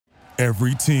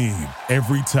Every team,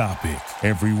 every topic,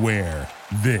 everywhere.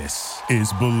 This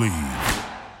is Bleav.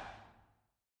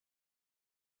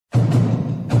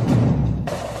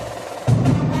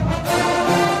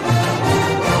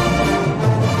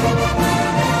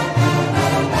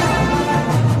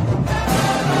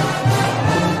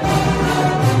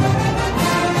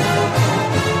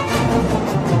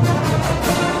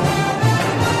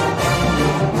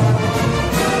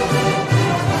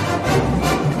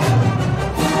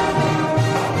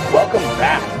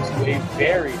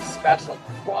 Very special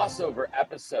crossover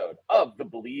episode of the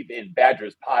Bleav in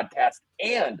Badgers podcast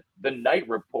and the Night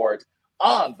Report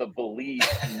on the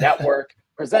Bleav Network,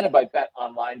 presented by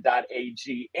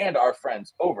betonline.ag and our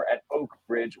friends over at Oak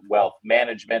Ridge Wealth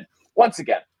Management. Once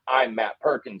again, I'm Matt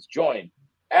Perkins, joined,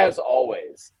 as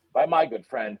always, by my good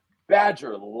friend,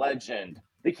 Badger legend,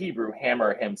 the Hebrew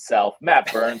Hammer himself,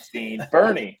 Matt Bernstein.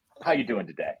 Bernie, how you doing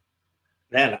today?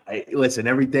 Man, listen,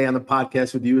 every day on the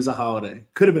podcast with you is a holiday.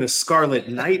 Could have been a Scarlet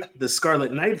Knight, the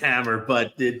Scarlet Knight Hammer,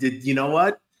 but did you know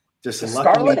what? Just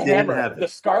luckily didn't have it. The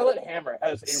Scarlet Hammer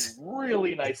has a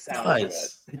really nice sound to it.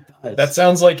 It does. That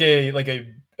sounds like a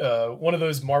one of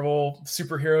those Marvel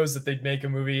superheroes that they'd make a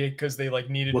movie because they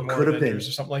needed more Avengers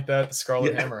or something like that. The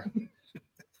Scarlet Hammer.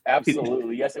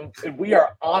 Absolutely, yes. And we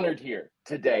are honored here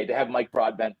today to have Mike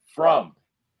Broadbent from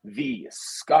the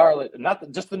Scarlet,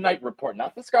 just the Night Report,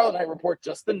 not the Scarlet Night Report,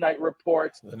 just the Night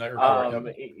Report. The Night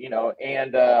Report,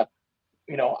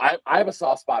 I have a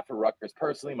soft spot for Rutgers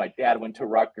personally. My dad went to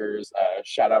Rutgers.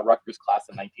 Shout out Rutgers class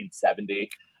of 1970.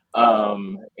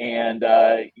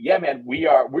 Man, we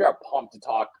are pumped to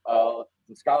talk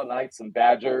some Scarlet Knights, some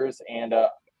Badgers, and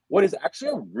what is actually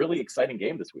a really exciting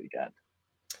game this weekend.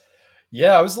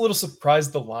 Yeah, I was a little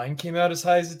surprised the line came out as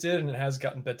high as it did, and it has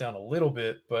gotten bet down a little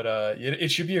bit, but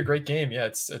it should be a great game. Yeah,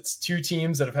 it's two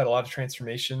teams that have had a lot of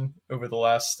transformation over the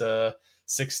last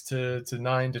 6 to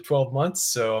 9 to 12 months.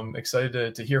 So I'm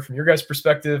excited to hear from your guys'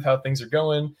 perspective, how things are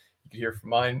going. You can hear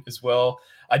from mine as well.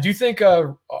 I do think at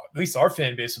least our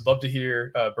fan base would love to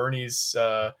hear Bernie's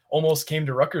almost came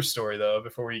to Rutgers story, though,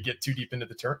 before we get too deep into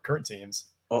the current teams.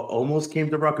 Almost came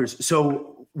to Rutgers.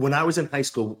 So when I was in high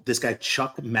school, this guy,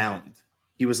 Chuck Mound,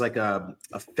 he was like a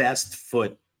fast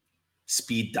foot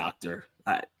speed doctor.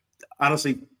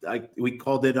 We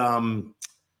called it,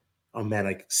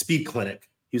 speed clinic.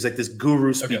 He was like this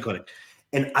guru speed clinic.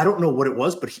 And I don't know what it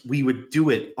was, but we would do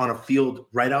it on a field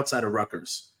right outside of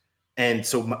Rutgers. And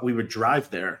so we would drive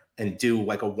there and do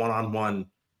like a one-on-one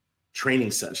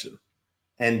training session.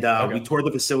 And we toured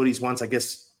the facilities once. I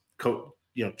guess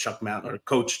Chuck Mound, our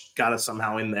coach, got us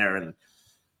somehow in there, and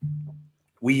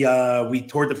we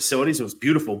toured the facilities. It was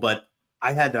beautiful, but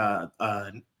I had a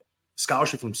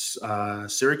scholarship from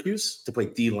Syracuse to play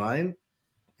D-line,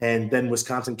 and then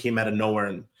Wisconsin came out of nowhere,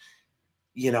 and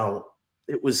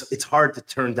it's hard to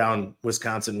turn down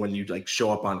Wisconsin when you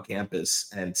show up on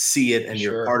campus and see it and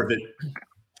you're part of it.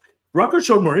 Rutgers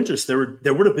showed more interest. There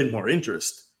would have been more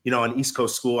interest. An East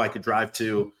Coast school I could drive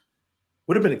to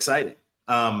would have been exciting.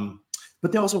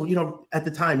 But they also, at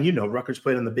the time, Rutgers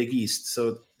played in the Big East.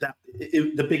 So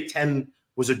the Big Ten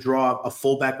was a draw. A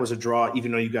fullback was a draw,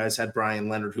 even though you guys had Brian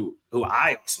Leonard, who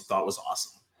I also thought was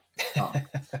awesome.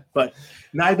 But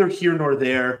neither here nor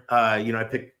there. I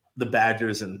picked the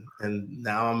Badgers, and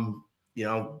now I'm,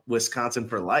 Wisconsin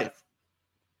for life.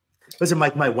 Listen,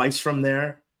 my wife's from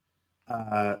there.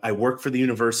 I work for the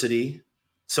university.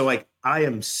 So I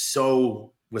am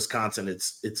so Wisconsin,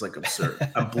 it's absurd.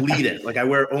 I'm bleeding. I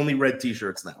wear only red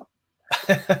t-shirts now.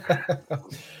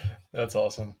 That's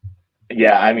awesome.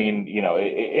 Yeah, I mean,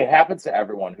 it happens to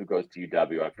everyone who goes to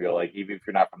UW. I feel like even if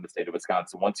you're not from the state of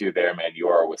Wisconsin, once you're there, man, you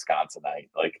are a Wisconsinite.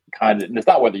 It's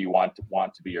not whether you want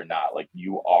to be or not.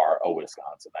 You are a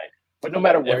Wisconsinite. But no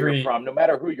matter where you're from, no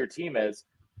matter who your team is,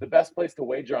 the best place to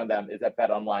wager on them is at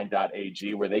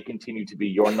betonline.ag, where they continue to be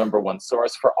your number one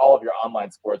source for all of your online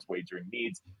sports wagering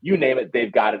needs. You name it,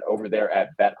 they've got it over there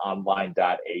at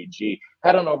betonline.ag.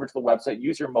 Head on over to the website,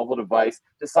 use your mobile device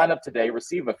to sign up today,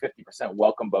 receive a 50%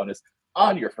 welcome bonus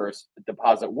on your first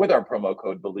deposit with our promo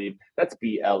code Bleav. That's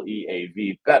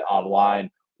BLEAV,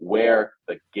 BetOnline, where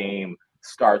the game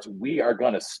starts. We are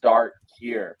going to start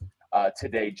here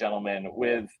today, gentlemen,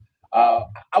 with I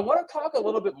want to talk a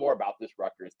little bit more about this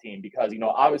Rutgers team because,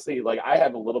 obviously, I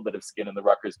have a little bit of skin in the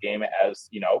Rutgers game as,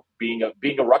 being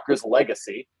a Rutgers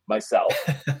legacy myself,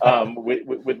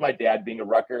 with my dad being a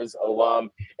Rutgers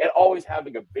alum and always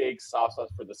having a big soft spot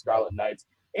for the Scarlet Knights.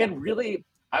 And really,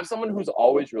 I'm someone who's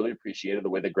always really appreciated the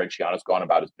way that Greg Schiano's gone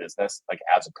about his business,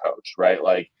 as a coach, right?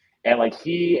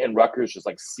 He and Rutgers just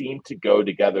seem to go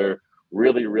together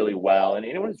really, really well. And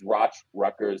anyone who's watched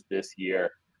Rutgers this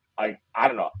year, I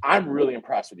don't know. I'm really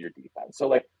impressed with your defense. So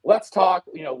like, let's talk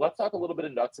a little bit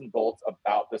of nuts and bolts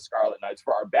about the Scarlet Knights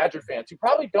for our Badger fans who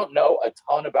probably don't know a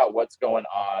ton about what's going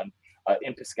on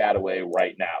in Piscataway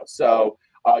right now. So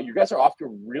you guys are off to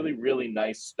a really, really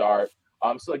nice start.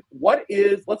 So like,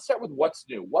 let's start with what's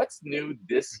new. What's new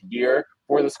this year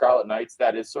for the Scarlet Knights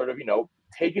that is sort of,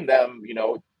 taking them,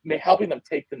 helping them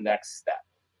take the next step?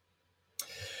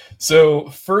 So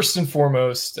first and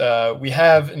foremost, we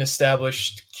have an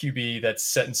established QB that's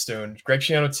set in stone. Greg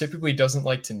Schiano typically doesn't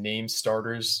like to name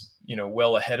starters,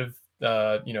 well ahead of,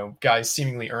 guys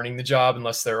seemingly earning the job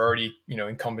unless they're already,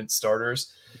 incumbent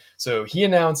starters. So he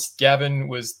announced Gavin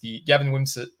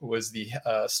Wimsatt was the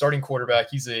starting quarterback.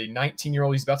 He's a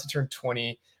 19-year-old. He's about to turn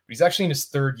 20, but he's actually in his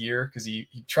third year because he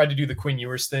tried to do the Quinn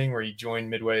Ewers thing where he joined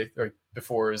midway or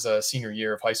before his senior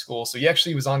year of high school. So he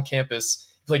actually was on campus.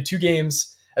 He played 2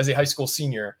 games as a high school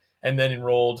senior and then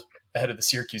enrolled ahead of the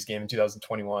Syracuse game in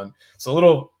 2021. So a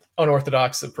little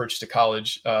unorthodox approach to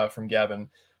college from Gavin,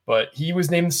 but he was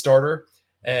named the starter.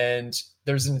 And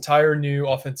there's an entire new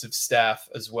offensive staff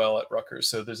as well at Rutgers.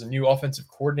 So there's a new offensive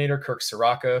coordinator, Kirk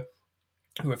Soraka,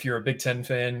 who, if you're a Big Ten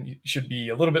fan, you should be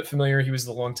a little bit familiar. He was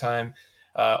the longtime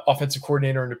offensive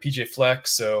coordinator under PJ Fleck.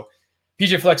 So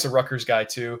PJ Fleck's a Rutgers guy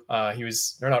too.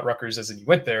 They're not Rutgers as in he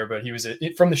went there, but he was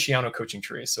from the Schiano coaching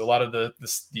tree. So a lot of the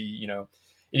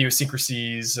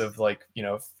idiosyncrasies of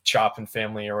Chop and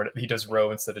family, or what he does Row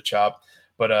instead of Chop.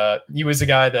 But he was a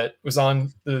guy that was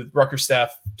on the Rutgers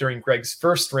staff during Greg's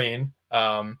first reign.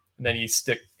 And then he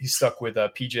stuck with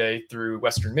PJ through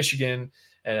Western Michigan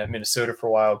and at Minnesota for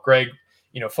a while. Greg,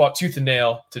 fought tooth and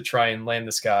nail to try and land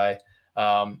this guy.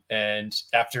 And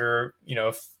after,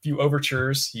 a few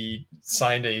overtures, he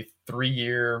signed a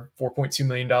 3-year, $4.2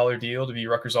 million deal to be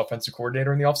Rutgers offensive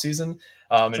coordinator in the offseason.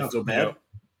 Not so bad.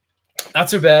 Not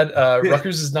so bad.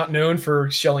 Rutgers is not known for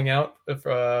shelling out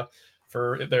for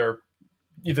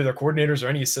either their coordinators or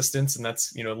any assistants. And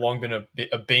that's, long been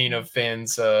a bane of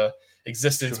fans'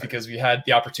 existence because we had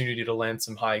the opportunity to land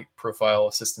some high profile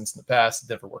assistants in the past. It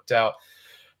never worked out.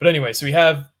 But anyway, so we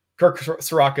have Kirk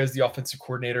Soraka as the offensive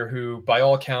coordinator who, by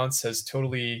all accounts, has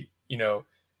totally,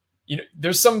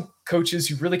 there's some coaches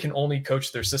who really can only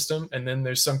coach their system. And then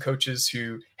there's some coaches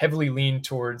who heavily lean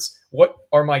towards what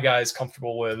are my guys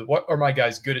comfortable with? What are my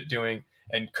guys good at doing?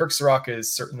 And Kirk Soraka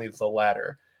is certainly the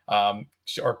latter.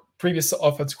 Our previous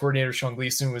offensive coordinator, Sean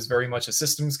Gleason, was very much a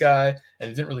systems guy,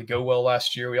 and it didn't really go well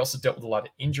last year. We also dealt with a lot of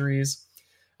injuries.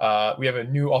 We have a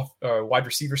new wide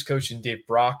receivers coach in Dave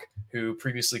Brock, who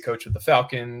previously coached with the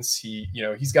Falcons.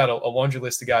 He's got a laundry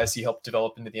list of guys he helped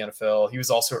develop into the NFL. He was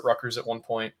also at Rutgers at one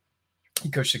point. He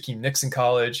coached Hakeem Nicks in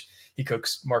college. He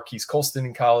coached Marquise Colston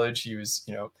in college. He was,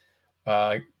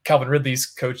 Calvin Ridley's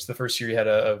coach the first year he had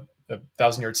a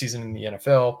 1,000-yard season in the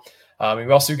NFL.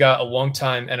 We've also got a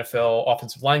longtime NFL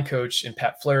offensive line coach in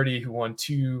Pat Flaherty, who won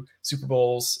 2 Super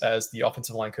Bowls as the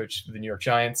offensive line coach for the New York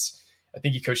Giants. I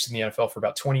think he coached in the NFL for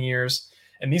about 20 years.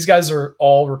 And these guys are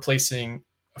all replacing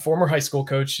a former high school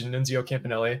coach in Nunzio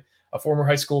Campanelli, a former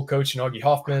high school coach in Augie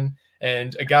Hoffman,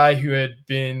 and a guy who had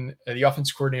been the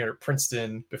offensive coordinator at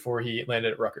Princeton before he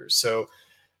landed at Rutgers. So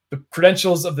the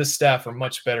credentials of this staff are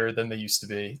much better than they used to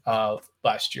be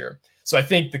last year. So I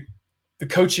think the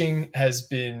coaching has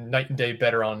been night and day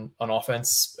better on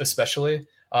offense, especially.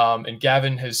 And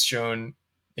Gavin has shown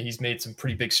that he's made some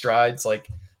pretty big strides. Like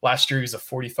last year, he was a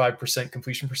 45%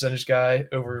 completion percentage guy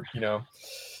over,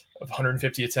 of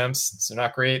 150 attempts. So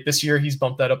not great. This year, he's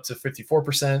bumped that up to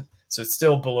 54%. So it's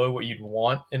still below what you'd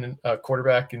want in a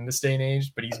quarterback in this day and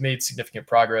age, but he's made significant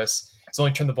progress. He's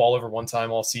only turned the ball over one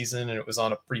time all season, and it was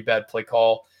on a pretty bad play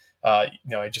call. I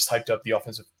just hyped up the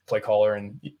offensive play caller,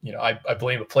 and I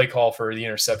blame a play call for the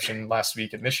interception last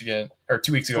week at Michigan, or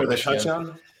 2 weeks ago. For the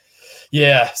touchdown?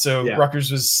 Yeah. So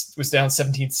Rutgers was down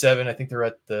 17-7. I think they're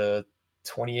at the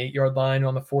 28-yard line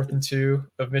on the 4th and 2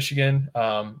 of Michigan.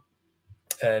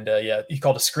 He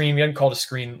called a screen. We hadn't called a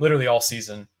screen literally all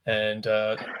season, and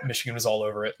Michigan was all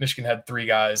over it. Michigan had 3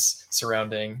 guys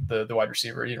surrounding the wide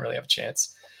receiver. He didn't really have a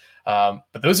chance.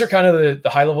 But those are kind of the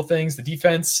high-level things. The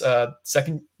defense,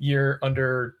 second year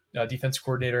under defensive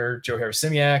coordinator Joe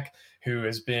Harris-Simiak, who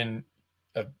has been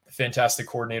a fantastic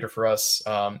coordinator for us.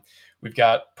 We've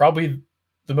got probably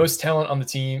the most talent on the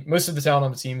team. Most of the talent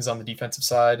on the team is on the defensive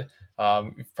side.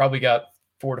 We've probably got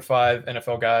 4 to 5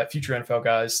 future NFL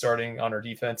guys starting on our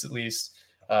defense at least.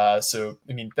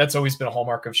 That's always been a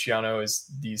hallmark of Schiano,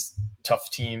 is these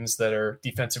tough teams that are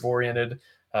defensive oriented.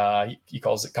 He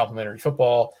calls it complementary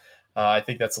football. I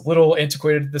think that's a little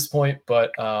antiquated at this point,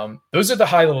 but those are the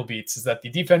high level beats, is that the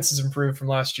defense has improved from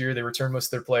last year. They returned most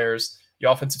of their players. The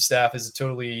offensive staff is a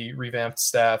totally revamped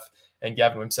staff, And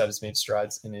Gavin Wimsatt has made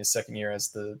strides in his second year as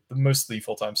the mostly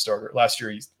full-time starter. Last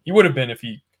year, he would have been if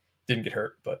he didn't get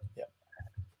hurt, but yeah.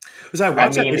 Because I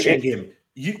watched that Michigan game.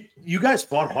 You guys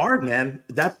fought hard, man.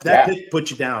 That pick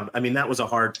put you down. I mean, that was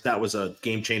a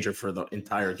game changer for the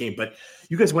entire game. But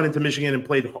you guys went into Michigan and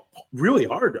played really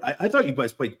hard. I thought you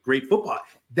guys played great football.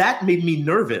 That made me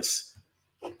nervous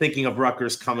thinking of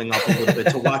Rutgers coming up a little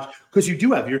bit to watch, because you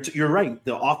do have you're right.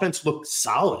 The offense looked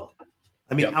solid.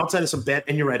 I mean, outside of some bad,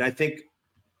 and you're right. I think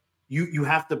you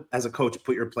have to, as a coach,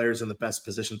 put your players in the best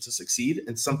position to succeed,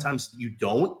 and sometimes you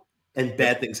don't, and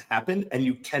bad things happen, and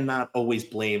you cannot always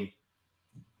blame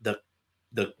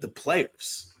the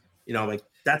players. You know, like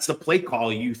that's the play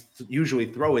call. You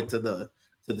usually throw it to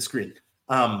the screen.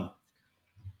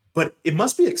 But it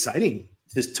must be exciting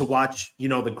to watch, you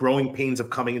know, the growing pains of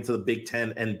coming into the Big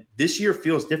Ten, and this year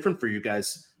feels different for you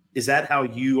guys. Is that how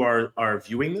you are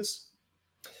viewing this?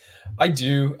 I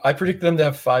do. I predict them to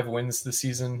have 5 wins this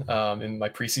season in my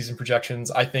preseason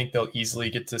projections. I think they'll easily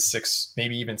get to 6,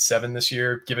 maybe even 7 this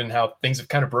year, given how things have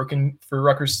kind of broken for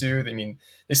Rutgers too. I mean,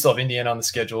 they still have Indiana on the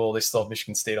schedule. They still have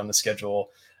Michigan State on the schedule.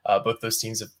 Both those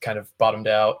teams have kind of bottomed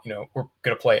out. You know, we're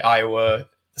going to play Iowa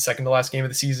the second to last game of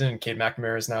the season. And Cade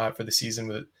McNamara is now out for the season.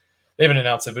 They haven't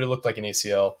announced it, but it looked like an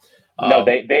ACL. No,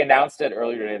 they announced it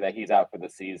earlier today that he's out for the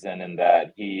season, and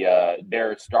that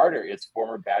their starter is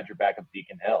former Badger backup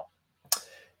Deacon Hill.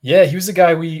 Yeah, he was a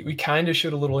guy we kind of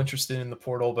showed a little interest in the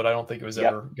portal, but I don't think it was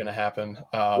ever going to happen.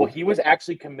 Well, he was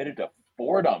actually committed to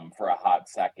Fordham for a hot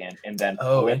second, and then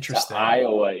went to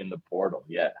Iowa in the portal.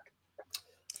 Yeah.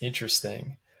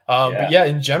 Interesting. But yeah,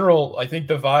 in general, I think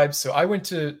the vibes. So I went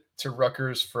to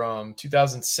Rutgers from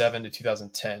 2007 to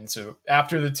 2010. So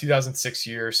after the 2006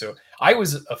 year. So I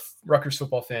was a Rutgers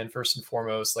football fan first and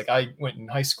foremost. Like I went in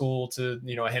high school to,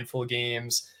 you know, a handful of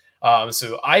games.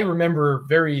 So I remember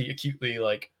very acutely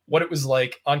like what it was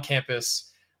like on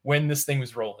campus when this thing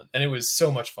was rolling, and it was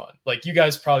so much fun. Like you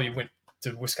guys probably went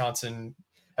to Wisconsin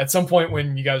at some point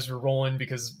when you guys were rolling,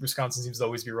 because Wisconsin seems to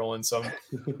always be rolling. So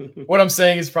what I'm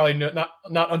saying is probably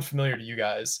not unfamiliar to you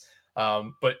guys.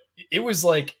 But it was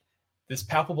like this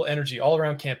palpable energy all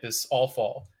around campus all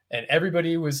fall, and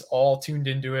everybody was all tuned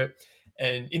into it.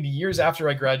 And in the years after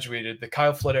I graduated, the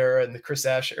Kyle Flood era and the Chris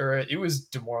Ash era, it was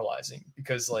demoralizing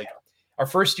because like our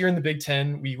first year in the Big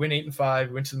Ten, we went 8-5,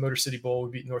 we went to the Motor City Bowl,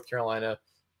 we beat North Carolina,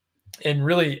 and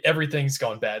really everything's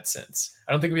gone bad since.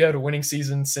 I don't think we had a winning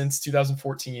season since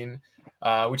 2014,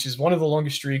 which is one of the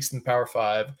longest streaks in the Power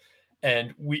 5.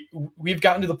 And we've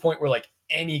gotten to the point where like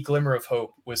any glimmer of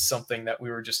hope was something that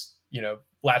we were just, you know,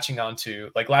 latching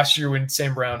onto. Like last year when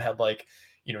Sam Brown had like,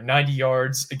 you know, 90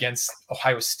 yards against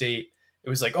Ohio State, it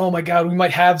was like, oh my God, we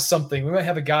might have something. We might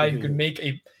have a guy who could make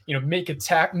a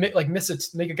guy miss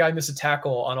a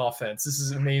tackle on offense. This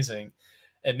is amazing.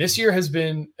 And this year has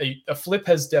been a flip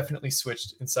has definitely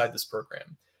switched inside this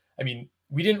program. I mean,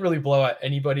 we didn't really blow out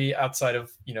anybody outside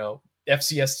of, you know,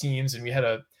 FCS teams. And we had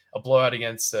a blowout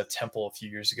against Temple a few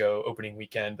years ago, opening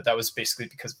weekend, but that was basically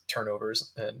because of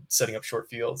turnovers and setting up short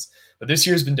fields. But this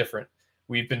year's been different.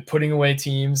 We've been putting away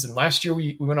teams. And last year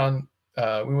we went on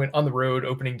the road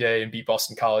opening day and beat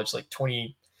Boston College like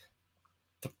 22-20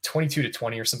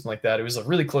 or something like that. It was a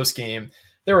really close game.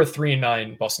 They were a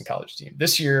 3-9 Boston College team.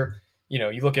 This year, you know,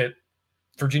 you look at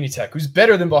Virginia Tech, who's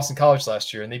better than Boston College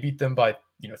last year, and they beat them by,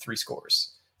 you know, 3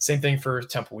 scores. Same thing for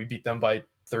Temple. We beat them by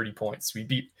 30 points. We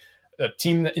beat a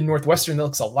team in Northwestern that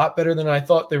looks a lot better than I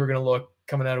thought they were going to look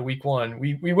coming out of week 1.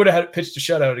 We would have had pitched a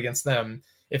shutout against them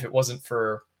if it wasn't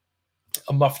for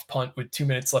a muffed punt with 2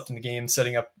 minutes left in the game,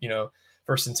 setting up, you know,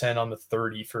 1st and 10 on the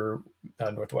 30 for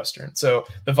Northwestern. So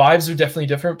the vibes are definitely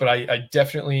different, but I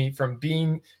definitely, from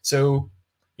being so,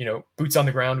 you know, boots on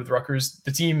the ground with Rutgers,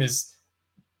 the team is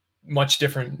much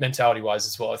different mentality wise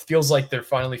as well. It feels like they're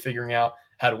finally figuring out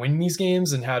how to win these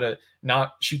games and how to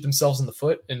not shoot themselves in the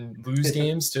foot and lose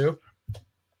games too.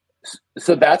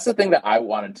 So that's the thing that I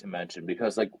wanted to mention,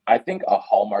 because like I think a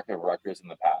hallmark of Rutgers in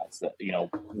the past that, you know,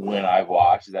 when I've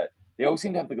watched, is that they always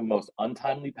seem to have the most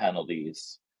untimely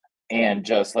penalties and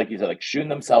just like you said, like shooting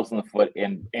themselves in the foot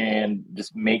and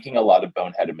just making a lot of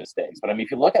boneheaded mistakes. But I mean,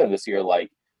 if you look at it this year,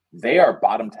 like they are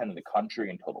bottom 10 in the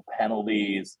country in total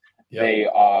penalties. Yep. They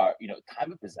are, you know,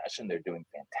 time of possession, they're doing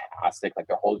fantastic. Like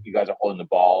you guys are holding the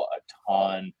ball a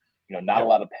ton, you know, not a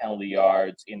lot of penalty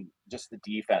yards in just the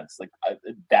defense. Like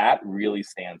that really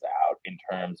stands out in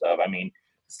terms of, I mean,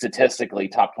 statistically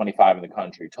top 25 in the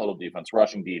country, total defense,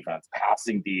 rushing defense,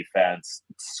 passing defense,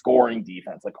 scoring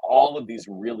defense, like all of these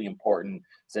really important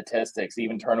statistics,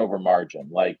 even turnover margin.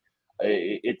 Like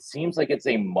it seems like it's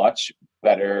a much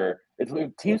better,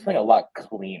 team's playing a lot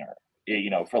cleaner, you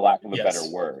know, for lack of a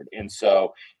better word. And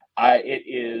so it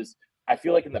is I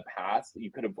feel like in the past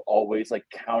you could have always like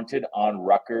counted on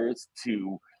Rutgers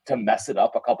to mess it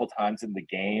up a couple times in the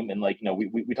game. And like,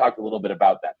 we talked a little bit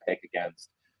about that pick against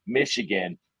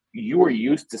Michigan. You were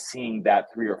used to seeing that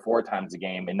 3 or 4 times a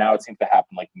game, and now it seems to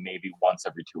happen like maybe once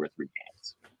every 2 or 3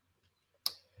 games.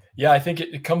 Yeah, I think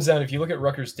it comes down, if you look at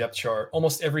Rutgers' depth chart,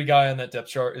 almost every guy on that depth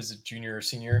chart is a junior or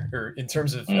senior, or in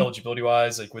terms of eligibility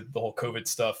wise, like with the whole COVID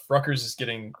stuff, Rutgers is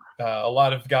getting a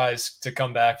lot of guys to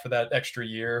come back for that extra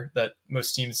year that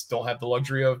most teams don't have the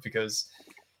luxury of, because,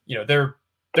 they're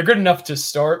good enough to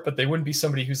start, but they wouldn't be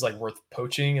somebody who's like worth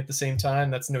poaching at the same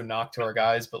time. That's no knock to our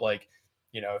guys, but like,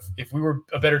 if we were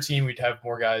a better team, we'd have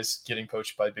more guys getting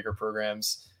poached by bigger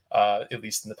programs. At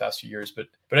least in the past few years. But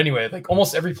anyway, like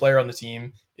almost every player on the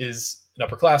team is an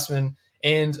upperclassman.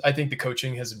 And I think the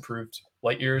coaching has improved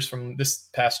light years from this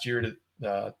past year to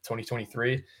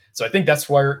 2023. So I think that's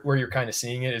where you're kind of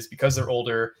seeing it, is because they're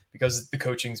older, because the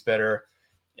coaching's better.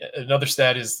 Another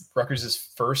stat is Rutgers is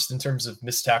first in terms of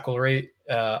missed tackle rate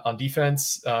on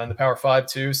defense in the Power 5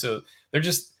 too. So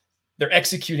they're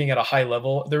executing at a high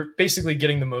level. They're basically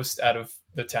getting the most out of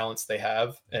the talents they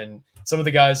have. And some of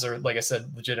the guys are, like I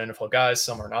said, legit NFL guys,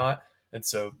 some are not. And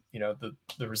so,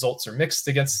 the results are mixed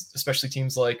against especially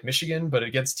teams like Michigan, but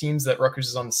against teams that Rutgers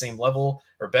is on the same level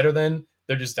or better than,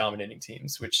 they're just dominating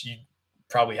teams, which you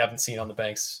probably haven't seen on the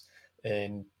Banks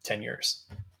in 10 years.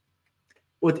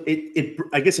 Well,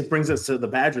 I guess it brings us to the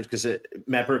Badgers, because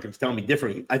Matt Perkins telling me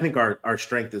differently. I think our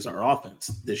strength is our offense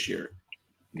this year.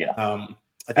 Yeah.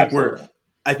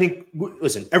 I think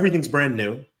listen, everything's brand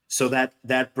new. So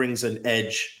that brings an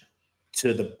edge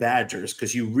to the Badgers,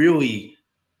 because you really,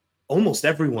 almost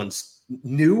everyone's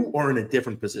new or in a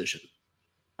different position.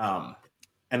 And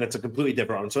it's a completely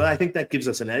different one. So I think that gives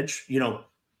us an edge.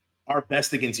 Our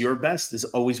best against your best is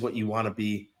always what you want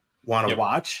to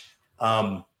watch.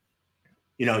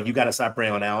 You got to stop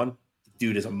Braylon Allen.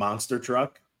 Dude is a monster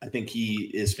truck. I think he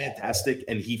is fantastic,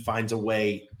 and he finds a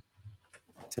way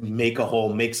to make a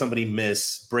hole, make somebody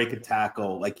miss, break a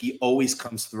tackle. Like, he always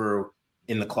comes through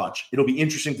in the clutch. It'll be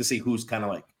interesting to see who's kind of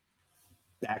like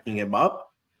backing him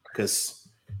up, because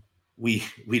we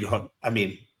don't,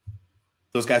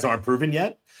 those guys aren't proven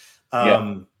yet.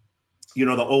 The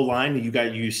O-line,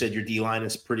 you said your D-line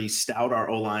is pretty stout. Our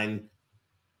O-line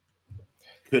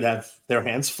could have their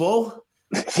hands full.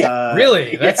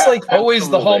 Really? That's always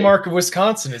the hallmark of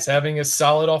Wisconsin, is having a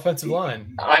solid offensive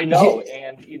line. I know.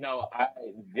 And,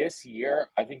 this year,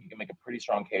 I think you can make a pretty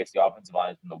strong case the offensive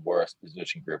line is in the worst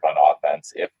position group on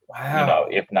offense, if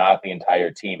not the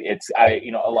entire team.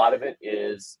 A lot of it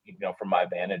is, from my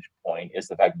vantage point, is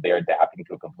the fact that they're adapting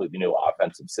to a completely new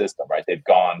offensive system, right? They've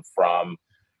gone from,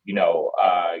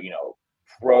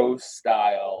 pro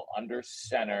style under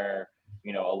center,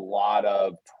 a lot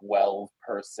of 12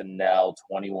 personnel,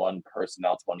 21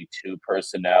 personnel, 22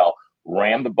 personnel,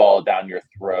 ram the ball down your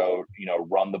throat,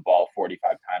 run the ball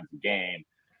 45 times a game,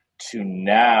 to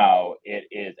now it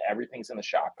is everything's in the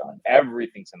shotgun.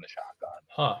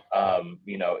 Huh.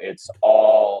 It's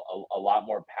all a lot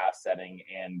more pass setting,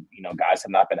 and, guys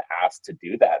have not been asked to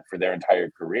do that for their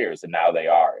entire careers, and now they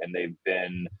are. And they've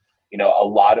been, a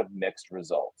lot of mixed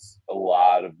results.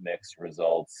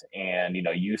 And,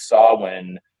 you saw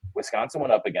when Wisconsin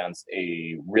went up against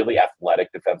a really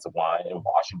athletic defensive line in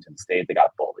Washington State, they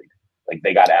got bullied. Like,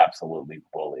 they got absolutely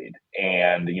bullied.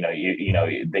 And,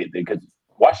 because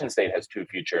Washington State has 2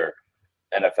 future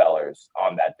NFLers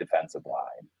on that defensive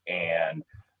line. And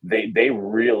they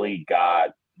really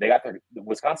the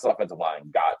Wisconsin offensive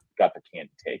line got the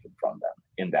candy taken from them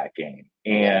in that game.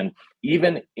 And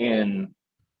even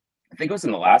I think it was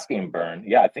in the last game, Bern.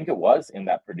 Yeah, I think it was in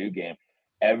that Purdue game.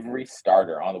 Every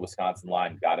starter on the Wisconsin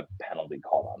line got a penalty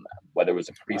called on them, whether it was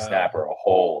a pre-snap or a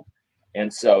hold.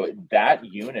 And so that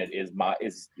unit is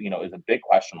a big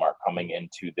question mark coming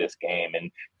into this game.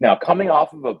 And now, coming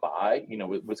off of a bye,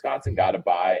 Wisconsin got a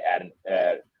bye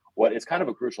at what is kind of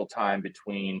a crucial time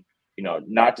between,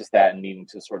 not just that and needing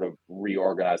to sort of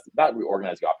reorganize the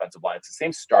offensive line. It's the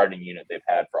same starting unit they've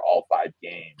had for all 5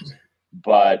 games,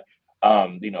 but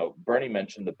Bernie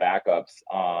mentioned the backups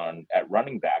at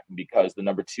running back, because the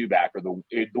number 2 back, or the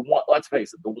one, let's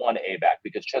face it, the 1A back,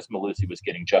 because Ches Malusi was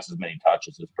getting just as many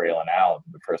touches as Braylon Allen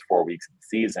in the first 4 weeks of the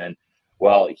season.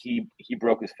 Well, he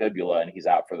broke his fibula, and he's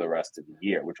out for the rest of the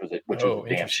year, which was a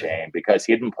damn shame, because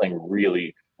he had been playing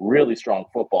really, really strong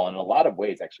football, and in a lot of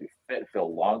ways actually fit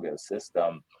Phil Longo's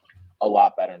system a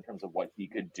lot better in terms of what he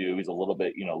could do. He's a little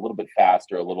bit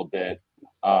faster, a little bit,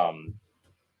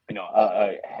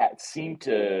 seemed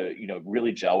to,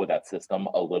 really gel with that system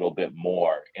a little bit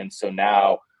more. And so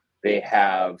now they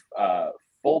have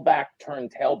fullback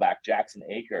turned tailback Jackson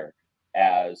Aker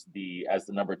as the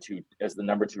number two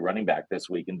running back this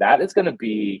week, and that is going to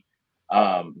be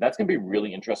that's going to be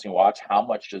really interesting to watch. How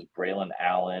much does Braylon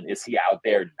Allen, is he out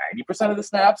there 90% of the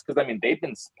snaps? Because I mean, they've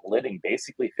been splitting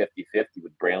basically 50-50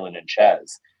 with Braylon and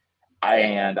Ches.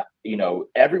 And,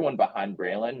 everyone behind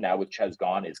Braylon now with Ches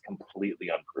gone is completely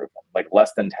unproven, like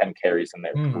less than 10 carries in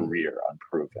their career,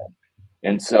 unproven.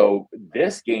 And so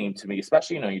this game to me,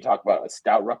 especially, you talk about a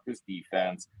stout Rutgers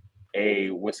defense, a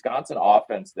Wisconsin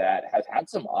offense that has had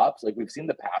some ups. Like we've seen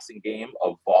the passing game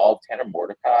evolve. Tanner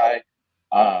Mordecai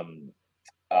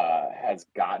has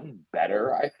gotten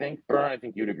better, I think. Bern, I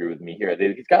think you'd agree with me here.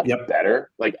 He's gotten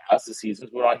better. Like as the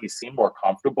season's went on, he's seemed more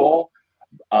comfortable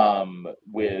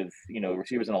with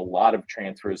receivers and a lot of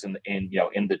transfers in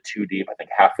the two deep. I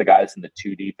think half the guys in the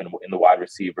two deep and in the wide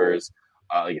receivers,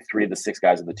 3 of the 6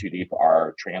 guys in the two deep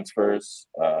are transfers.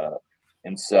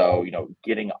 And so,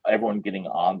 everyone getting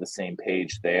on the same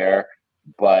page there.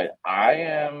 But I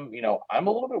am, I'm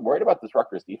a little bit worried about this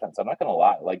Rutgers defense. I'm not going to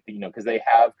lie. Like, because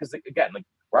again, like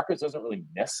Rutgers doesn't really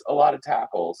miss a lot of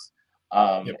tackles.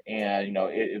 And,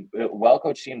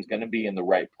 well-coached team is going to be in the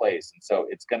right place. And so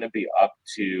it's going to be up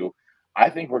to, I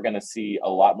think we're going to see a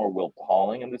lot more Will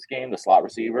Pauling in this game, the slot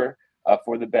receiver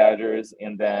for the Badgers,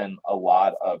 and then a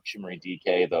lot of Chimere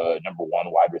DK, the number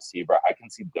 1 wide receiver. I can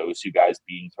see those 2 guys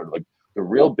being sort of like the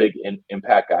real big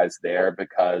impact guys there,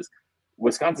 because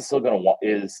Wisconsin's still going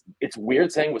to it's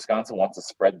weird saying Wisconsin wants to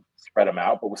spread them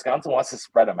out, but Wisconsin wants to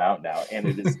spread them out now. And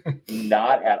it is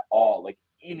not at all like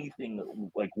anything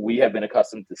like we have been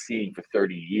accustomed to seeing for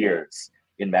 30 years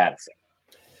in Madison.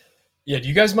 Yeah, do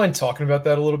you guys mind talking about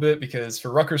that a little bit? Because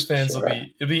for Rutgers fans, Sure.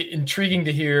 it'll be intriguing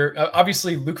to hear.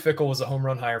 Obviously, Luke Fickell was a home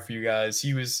run hire for you guys.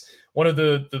 He was one of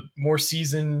the more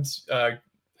seasoned. I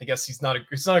guess it's not a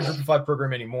Group of 5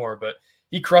 program anymore, but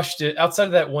he crushed it. Outside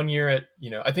of that 1 year at,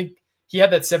 I think he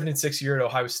had that 7-6 year at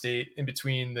Ohio State in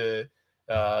between the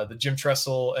Jim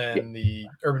Tressel and the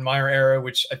Urban Meyer era,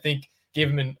 which I think gave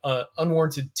him an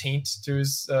unwarranted taint to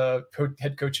his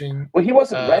head coaching. Well, he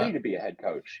wasn't ready to be a head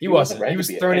coach. He wasn't. He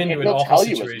was thrown into an awful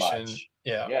situation.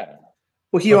 Yeah.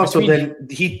 Well, he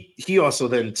also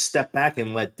then stepped back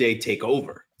and let Day take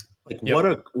over. Like he let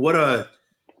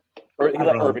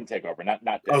Urban take over, not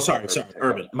Day. Oh, sorry,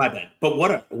 Urban. My bad. But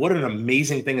what an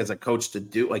amazing thing as a coach to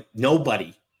do. Like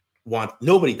nobody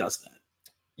does that.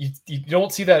 You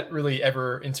don't see that really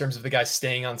ever in terms of the guy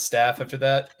staying on staff after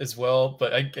that as well.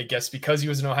 But I guess because he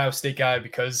was an Ohio State guy,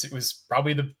 because it was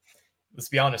probably let's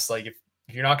be honest, like if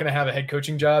you're not going to have a head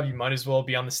coaching job, you might as well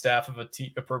be on the staff of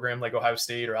a program like Ohio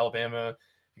State or Alabama,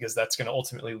 because that's going to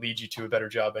ultimately lead you to a better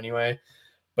job anyway.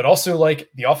 But also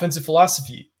like the offensive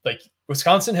philosophy, like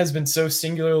Wisconsin has been so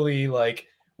singularly like,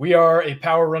 we are a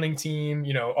power running team.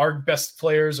 Our best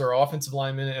players are offensive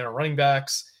linemen and our running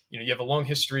backs. You have a long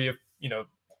history of,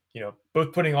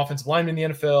 both putting offensive linemen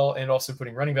in the NFL and also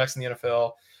putting running backs in the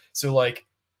NFL. So like,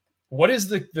 what is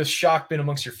the shock been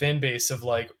amongst your fan base of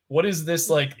like, what is this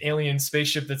like alien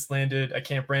spaceship that's landed at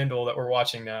Camp Randall that we're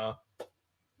watching now?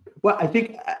 Well, I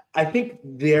think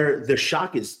the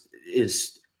shock is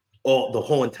the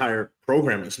whole entire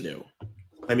program is new.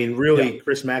 I mean, really,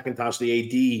 Chris McIntosh,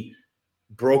 the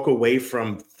AD, broke away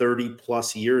from 30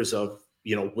 plus years of,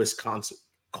 Wisconsin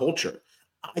culture.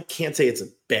 I can't say it's a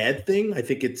bad thing. I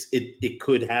think it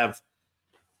could have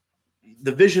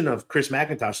the vision of Chris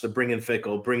McIntosh to bring in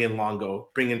Fickell, bring in Longo,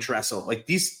 bring in Tressel. Like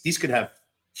these could have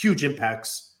huge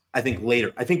impacts, I think,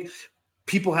 later. I think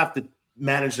people have to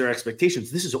manage their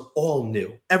expectations. This is all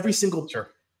new. Every single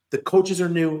the coaches are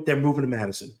new. They're moving to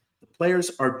Madison. The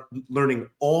players are learning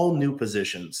all new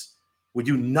positions. We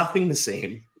do nothing the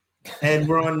same. And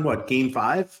we're on game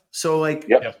 5. So like,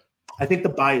 I think the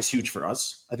buy is huge for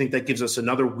us. I think that gives us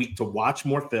another week to watch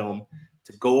more film,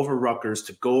 to go over Rutgers,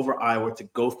 to go over Iowa, to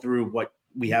go through what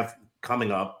we have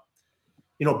coming up.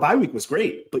 Bye week was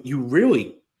great, but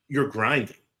you're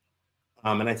grinding.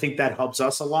 And I think that helps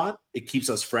us a lot. It keeps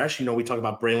us fresh. We talk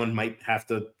about Braylon might have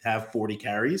to have 40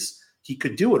 carries. He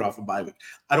could do it off of bye week.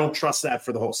 I don't trust that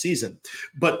for the whole season.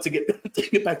 But to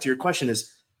get back to your question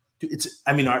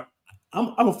I'm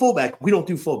a fullback. We don't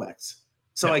do fullbacks.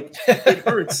 So it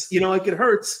hurts, it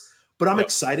hurts, but I'm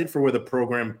excited for the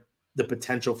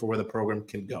potential for where the program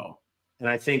can go. And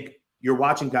I think you're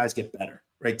watching guys get better,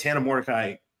 right? Tanner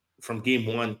Mordecai from game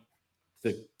 1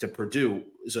 to Purdue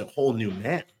is a whole new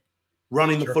man,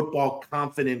 running the football,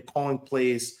 confident, calling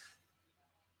plays.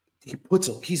 He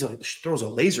throws a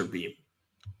laser beam.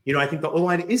 I think the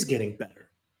O-line is getting better.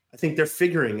 I think they're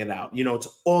figuring it out. It's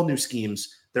all new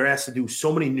schemes. They're asked to do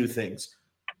so many new things.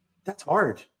 That's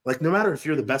hard. Like, no matter if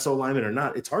you're the best O-lineman or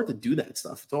not, it's hard to do that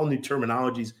stuff. It's all new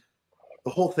terminologies.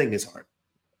 The whole thing is hard.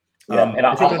 Yeah, and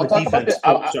I think I'll on the talk about defense.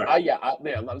 the. Sorry.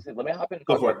 Let me hop in and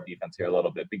Go talk for about the defense here a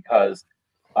little bit because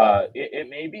it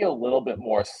may be a little bit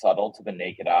more subtle to the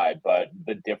naked eye, but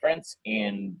the difference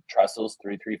in Tressel's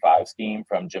 3-3-5 scheme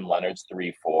from Jim Leonard's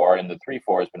 3-4, and the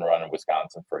 3-4 has been run in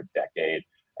Wisconsin for a decade.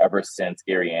 Ever since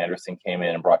Gary Anderson came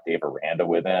in and brought Dave Aranda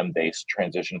with him, they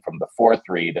transitioned from the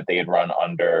 4-3 that they had run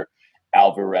under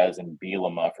Alvarez and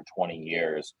Bielema for 20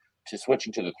 years to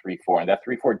switching to the 3-4. And that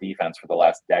 3-4 defense for the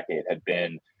last decade had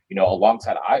been,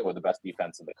 alongside Iowa, the best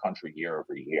defense in the country year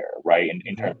over year, right?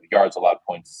 In terms of yards allowed,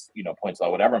 points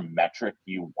allowed, whatever metric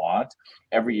you want,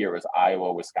 every year was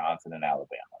Iowa, Wisconsin, and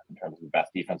Alabama in terms of the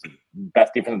best defense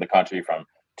in the country from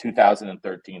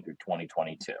 2013 through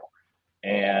 2022.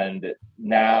 And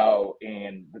now,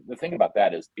 and the thing about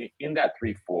that is in that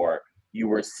 3-4, you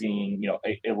were seeing,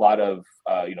 a lot of,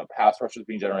 pass rushers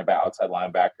being generated by outside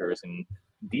linebackers, and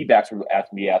D-backs were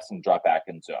asked to drop back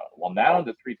in zone. Well, now in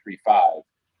the 3-3-5,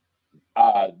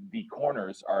 the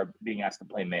corners are being asked to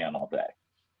play man all day.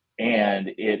 And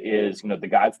it is, the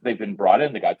guys that they've been brought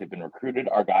in, the guys that have been recruited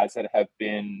are guys that have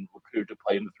been recruited to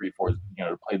play in the 3-4,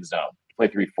 to play the zone, to play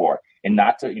 3-4, and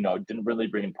not to, didn't really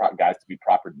bring in guys to be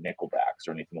proper nickelbacks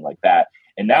or anything like that.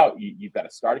 And now you've got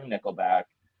a starting nickelback.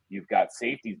 You've got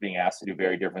safeties being asked to do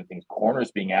very different things,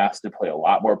 corners being asked to play a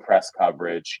lot more press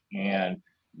coverage, and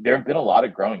there have been a lot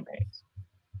of growing pains.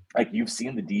 Like you've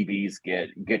seen the DBs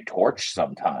get torched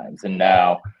sometimes, and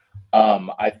now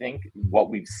I think what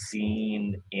we've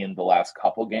seen in the last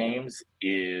couple games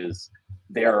is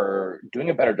they're doing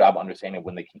a better job understanding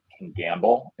when they can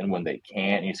gamble and when they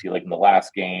can't. And you see, like in the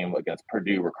last game against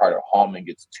Purdue, Ricardo Hallman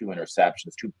gets two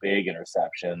big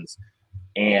interceptions.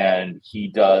 And he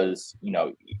does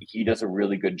a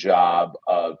really good job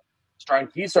of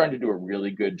he's starting to do a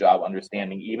really good job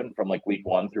understanding, even from like week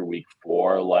 1 through week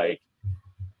 4, like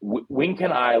when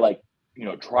can I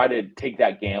try to take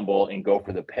that gamble and go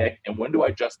for the pick, and when do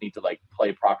I just need to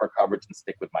play proper coverage and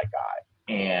stick with my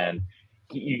guy? And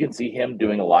you can see him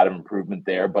doing a lot of improvement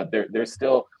there, but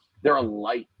they're a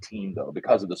light team though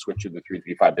because of the switch to the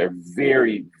 3-3-5. They're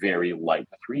very, very light.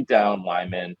 The 3 down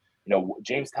linemen.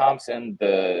 James Thompson,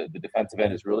 the defensive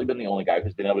end, has really been the only guy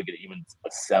who's been able to get even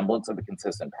a semblance of a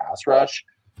consistent pass rush.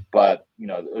 But,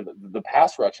 the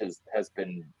pass rush has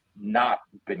not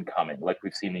been coming like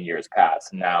we've seen in years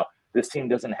past. Now, this team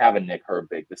doesn't have a Nick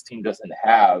Herbig. This team doesn't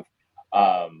have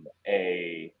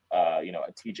a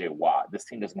TJ Watt. This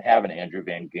team doesn't have an Andrew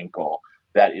Van Ginkel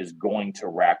that is going to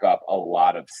rack up a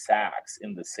lot of sacks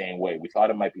in the same way. We thought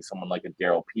it might be someone like a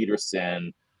Darrell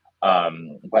Peterson,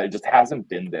 but it just hasn't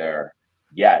been there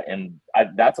yet. And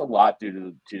that's a lot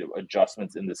due to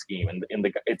adjustments in the scheme. And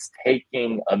it's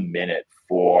taking a minute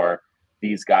for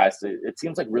these guys to, it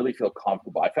seems like, really feel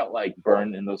comfortable. I felt like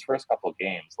Byrne in those first couple of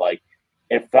games,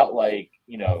 it felt like,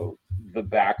 the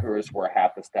backers were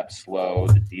half a step slow.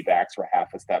 The D-backs were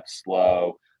half a step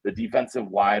slow. The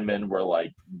defensive linemen were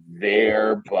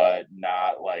there, but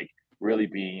not really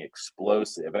being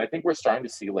explosive. And I think we're starting to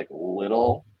see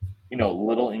little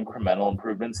incremental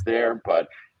improvements there. But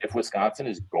if Wisconsin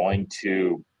is going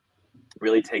to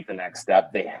really take the next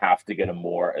step, they have to get a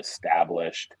more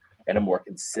established and a more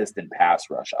consistent pass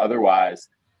rush. Otherwise,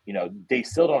 they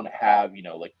still don't have,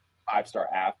 5-star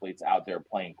athletes out there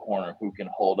playing corner who can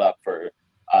hold up for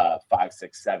 5,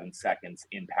 6, 7 seconds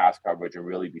in pass coverage and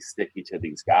really be sticky to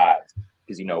these guys.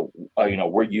 Because,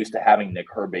 we're used to having Nick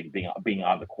Herbig being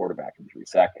on the quarterback in 3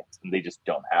 seconds, and they just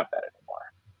don't have that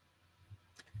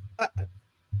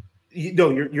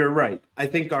anymore. You're right. I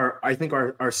think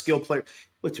our skill player.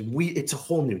 Listen, it's a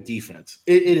whole new defense.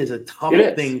 It is a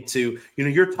tough thing to.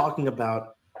 You're talking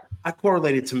about. I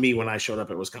correlated to me when I showed up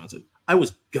at Wisconsin. I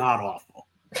was god awful.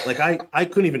 I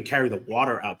couldn't even carry the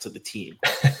water out to the team.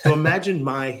 So imagine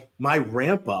my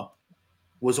ramp up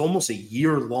was almost a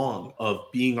year long of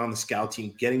being on the scout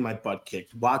team, getting my butt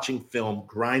kicked, watching film,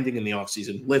 grinding in the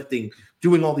offseason, lifting,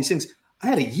 doing all these things. I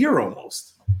had a year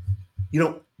almost.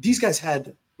 These guys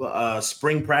had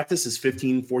spring practices,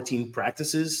 15, 14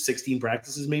 practices, 16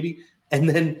 practices maybe. And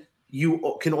then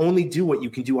you can only do what you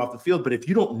can do off the field. But if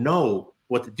you don't know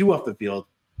what to do off the field,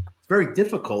 it's very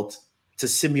difficult to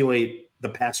simulate the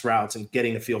pass routes and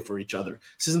getting a feel for each other.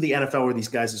 This isn't the NFL where these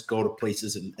guys just go to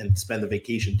places and spend the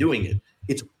vacation doing it.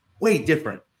 It's way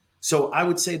different. So I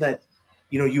would say that,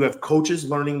 you have coaches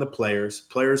learning the players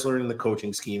learning the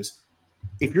coaching schemes.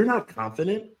 If you're not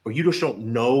confident or you just don't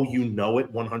know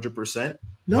it 100%,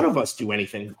 none of us do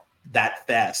anything that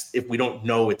fast if we don't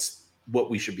know it's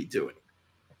what we should be doing.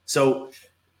 So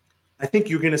I think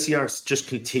you're going to see us just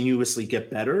continuously get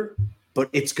better, but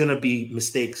it's going to be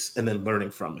mistakes and then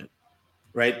learning from it,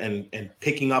 right? And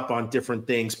picking up on different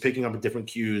things, picking up on different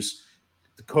cues.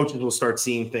 The coaches will start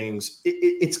seeing things.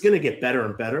 It's going to get better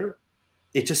and better.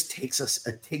 It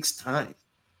takes time.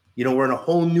 You know, we're in a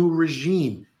whole new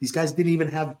regime. These guys didn't even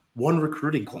have one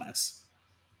recruiting class,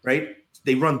 right?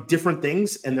 They run different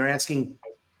things, and they're asking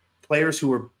players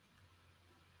who are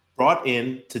brought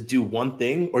in to do one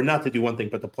thing, or not to do one thing,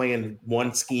 but to play in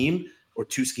one scheme or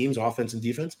two schemes, offense and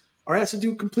defense, are asked to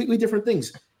do completely different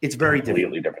things. It's very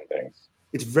completely different things.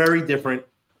 It's very different,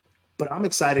 but I'm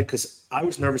excited because I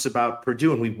was nervous about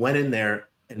Purdue, and we went in there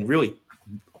and really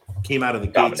came out of the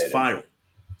gates firing.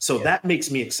 So that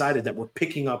makes me excited that we're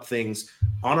picking up things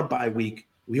on a bye week.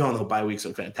 We all know bye weeks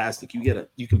are fantastic.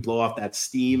 You can blow off that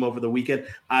steam over the weekend.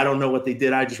 I don't know what they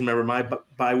did. I just remember my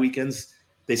bye weekends.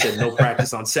 They said no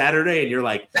practice on Saturday, and you're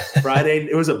like, Friday.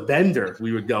 It was a bender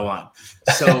we would go on.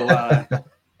 So,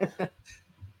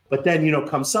 but then, you know,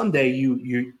 come Sunday,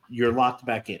 you're locked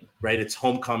back in, right? It's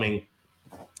homecoming.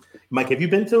 Mike, have you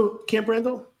been to Camp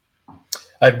Randall?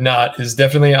 I've not. It's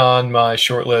definitely on my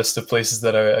short list of places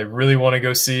that I really want to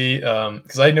go see.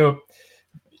 Because I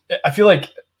feel like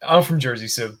I'm from Jersey,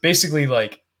 so basically,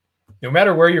 like, no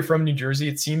matter where you're from, New Jersey,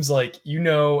 it seems like you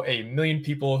know a million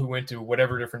people who went to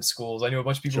whatever different schools. I know a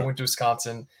bunch of people who went to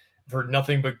Wisconsin. I've heard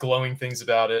nothing but glowing things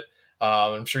about it.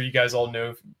 I'm sure you guys all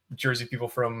know Jersey people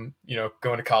from, you know,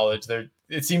 going to college.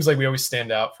 It seems like we always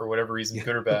stand out for whatever reason,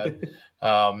 good or bad.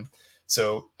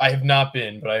 So I have not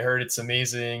been, but I heard it's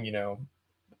amazing. You know,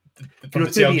 from the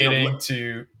tailgating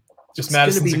to just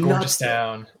Madison's a gorgeous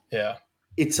town. Yeah,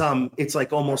 it's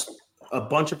like almost a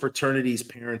bunch of fraternities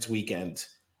parents weekend.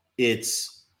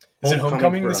 Is it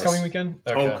homecoming this coming weekend?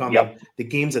 Okay. Homecoming. Yep. The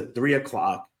game's at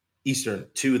 3:00 Eastern,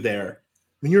 2 there.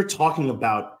 When you're talking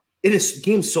about it, is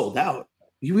games sold out.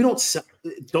 We don't sell,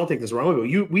 don't take this wrong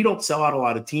way, but we don't sell out a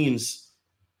lot of teams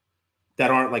that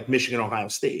aren't like Michigan, Ohio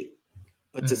State.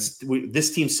 But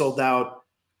this team sold out.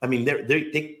 I mean,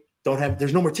 they don't have.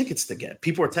 There's no more tickets to get.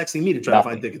 People are texting me to try to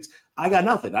find tickets. I got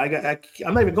nothing. I'm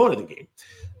not even going to the game.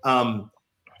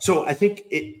 So I think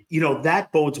that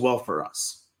bodes well for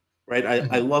us. Right.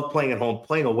 I love playing at home.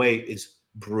 Playing away is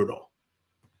brutal.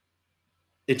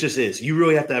 It just is. You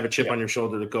really have to have a chip on your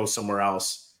shoulder to go somewhere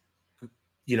else.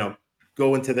 You know,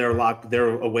 go into their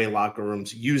away locker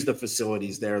rooms, use the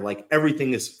facilities there. Like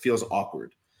everything feels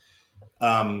awkward.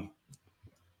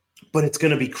 But it's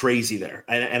going to be crazy there.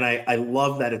 And I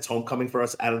love that it's homecoming for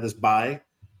us out of this bye. I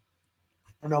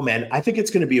don't know, man. I think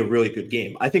it's going to be a really good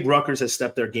game. I think Rutgers has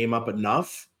stepped their game up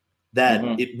enough that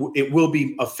it will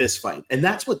be a fist fight. And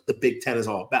that's what the Big Ten is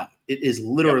all about. It is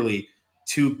literally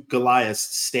two Goliaths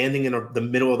standing in the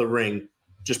middle of the ring,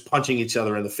 just punching each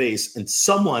other in the face. And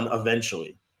someone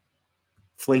eventually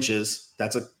flinches.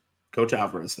 That's a Coach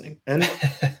Alvarez thing. And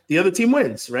the other team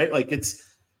wins, right? Like it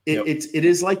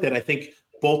is like that. I think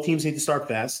both teams need to start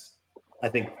fast. I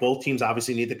think both teams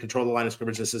obviously need to control the line of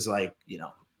scrimmage. This is like,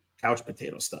 couch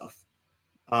potato stuff.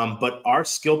 But our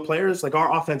skilled players, like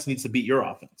our offense needs to beat your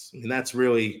offense. And that's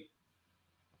really,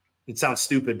 it sounds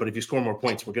stupid, but if you score more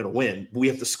points, we're going to win. We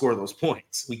have to score those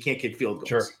points. We can't kick field goals.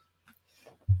 Sure.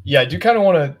 Yeah, I do kind of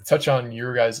want to touch on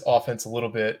your guys' offense a little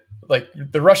bit. Like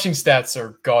the rushing stats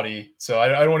are gaudy. So I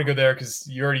don't want to go there because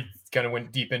you already kind of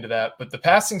went deep into that. But the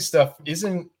passing stuff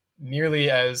isn't nearly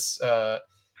as,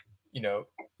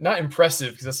 not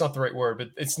impressive because that's not the right word, but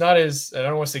it's not as, I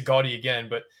don't want to say gaudy again,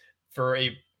 but for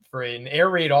an air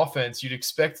raid offense, you'd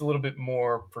expect a little bit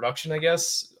more production, I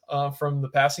guess, from the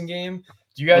passing game.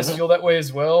 Do you guys feel that way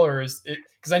as well? Or is it,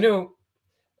 because I know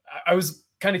I was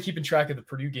kind of keeping track of the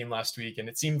Purdue game last week, and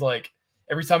it seemed like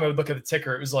every time I would look at the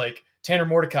ticker, it was like Tanner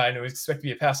Mordecai, and it was expected to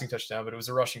be a passing touchdown, but it was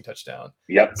a rushing touchdown.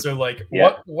 Yep. So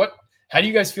how do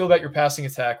you guys feel about your passing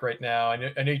attack right now? I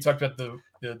know you talked about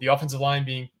the offensive line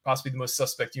being possibly the most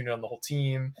suspect unit on the whole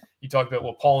team. You talked about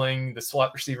Will Pauling, the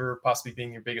slot receiver, possibly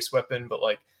being your biggest weapon, but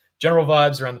like general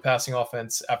vibes around the passing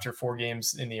offense after 4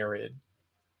 games in the air raid.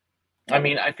 I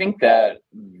mean, I think that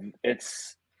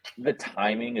the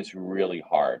timing is really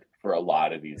hard for a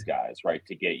lot of these guys, right,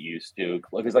 to get used to.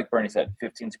 Because like Bernie said,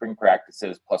 15 spring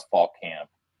practices plus fall camp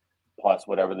plus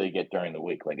whatever they get during the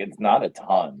week. Like, it's not a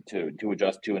ton to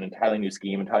adjust to an entirely new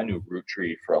scheme, entirely new route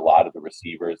tree for a lot of the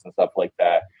receivers and stuff like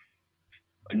that.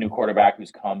 A new quarterback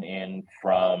who's come in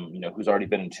from, who's already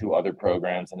been in 2 other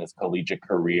programs in his collegiate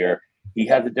career. He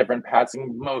has a different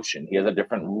passing motion. He has a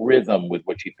different rhythm with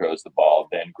which he throws the ball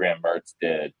than Graham Mertz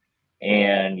did.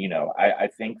 And, I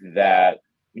think that,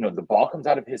 the ball comes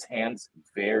out of his hands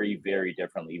very, very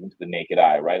differently, even to the naked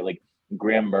eye, right? Like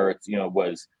Graham Mertz,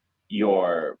 was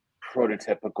your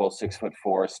prototypical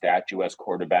 6'4" statuesque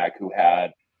quarterback who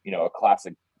had, a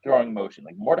classic throwing motion.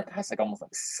 Like Mordecai's like almost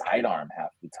like sidearm half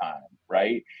the time,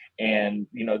 right? And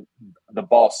the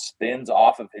ball spins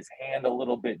off of his hand a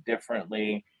little bit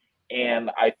differently.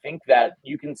 And I think that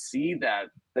you can see that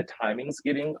the timing's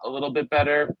getting a little bit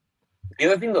better. The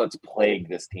other thing that's plagued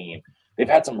this team, they've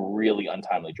had some really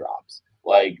untimely drops.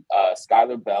 Like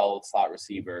Skylar Bell, slot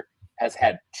receiver, has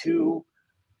had 2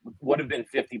 would have been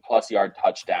 50-plus yard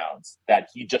touchdowns that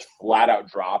he just flat out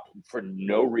dropped for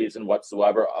no reason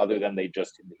whatsoever, other than he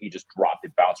just dropped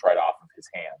it, bounced right off of his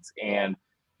hands. And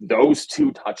those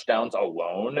 2 touchdowns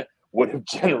alone would have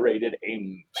generated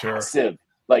a massive,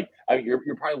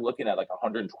 you're probably looking at like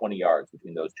 120 yards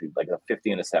between those 2, like a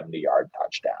 50 and a 70-yard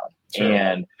touchdown. Sure.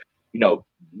 And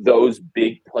those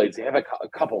big plays, they have a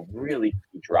couple really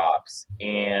key drops,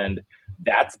 and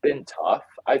that's been tough.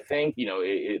 I think,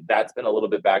 that's been a little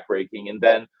bit backbreaking. And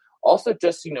then also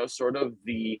just, sort of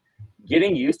the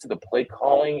getting used to the play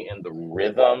calling and the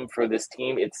rhythm for this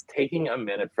team. It's taking a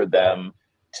minute for them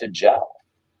to gel.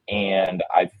 And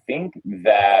I think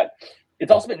that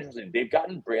it's also been interesting. They've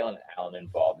gotten Braylon Allen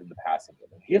involved in the passing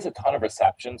game. He has a ton of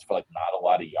receptions for not a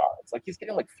lot of yards. He's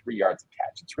getting 3 yards a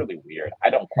catch. It's really weird. I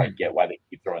don't quite get why they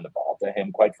keep throwing the ball to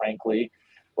him, quite frankly.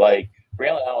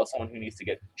 Braylon Allen is someone who needs to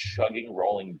get chugging,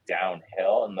 rolling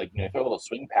downhill, and throw a little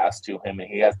swing pass to him, and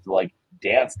he has to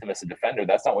dance to miss a defender.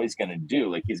 That's not what he's going to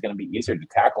do. He's going to be easier to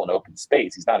tackle in open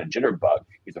space. He's not a jitterbug.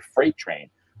 He's a freight train.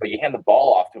 But you hand the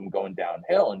ball off to him going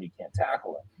downhill, and you can't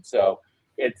tackle him. So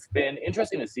it's been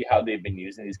interesting to see how they've been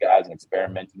using these guys and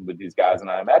experimenting with these guys.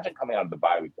 And I imagine coming out of the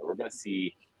bye week, we're going to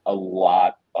see a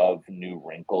lot of new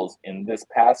wrinkles in this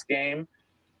pass game.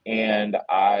 And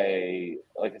I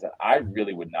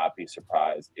really would not be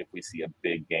surprised if we see a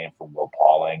big game from Will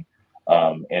Pauling,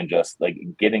 and just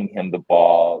getting him the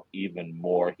ball even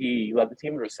more. He led the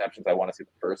team in receptions, I want to say,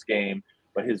 the first game,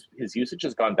 but his usage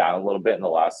has gone down a little bit in the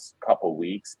last couple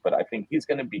weeks. But I think he's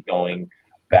going to be going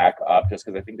back up, just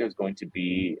because I think there's going to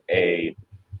be a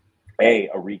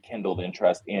rekindled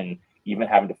interest in even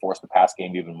having to force the pass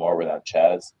game even more without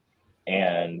Ches.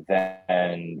 And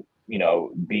then,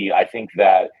 I think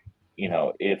that,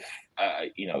 if,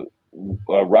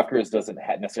 Rutgers doesn't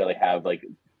necessarily have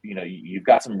you've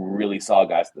got some really solid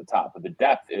guys at the top, but the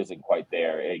depth isn't quite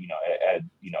there,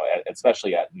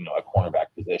 especially at a cornerback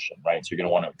position, right? So you're going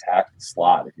to want to attack the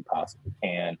slot if you possibly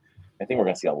can. I think we're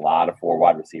going to see a lot of 4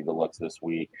 wide receiver looks this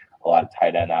week, a lot of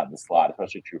tight end out in the slot,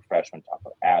 especially true freshmen. Talk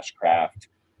about Ashcraft,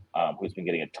 who's been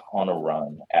getting a ton of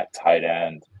run at tight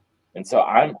end. And so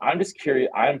I'm just curious.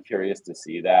 I'm curious to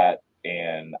see that.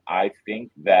 And I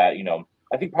think that,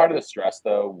 I think part of the stress,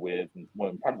 though,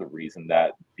 part of the reason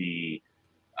that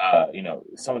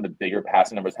some of the bigger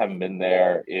passing numbers haven't been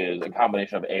there is a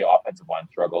combination of offensive line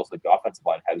struggles. The offensive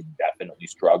line has definitely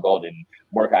struggled, and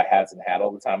Mordecai hasn't had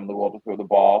all the time in the world to throw the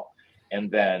ball. And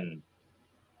then,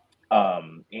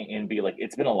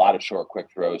 it's been a lot of short, quick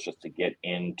throws just to get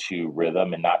into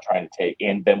rhythm and not trying to take.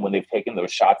 And then when they've taken those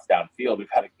shots downfield, we've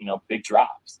had big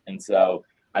drops. And so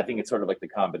I think it's sort of the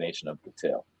combination of the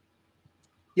two.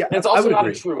 Yeah, and it's also not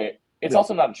a true. It's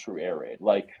also not a true air raid.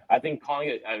 I think calling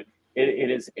it.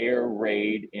 It is air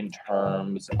raid in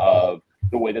terms of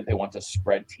the way that they want to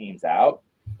spread teams out.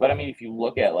 But I mean, if you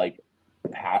look at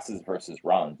passes versus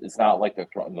runs, it's not like they're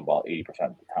throwing the ball 80%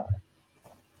 of the time.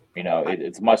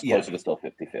 It's much closer to still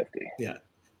 50-50. Yeah.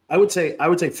 I would say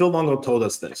Phil Longo told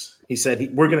us this. He said,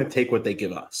 we're going to take what they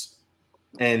give us.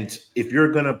 And if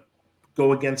you're going to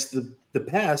go against the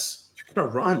pass, you're going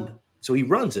to run. So he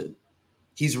runs it.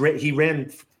 He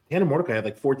ran Hannah Mordecai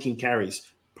had 14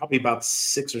 carries. Probably about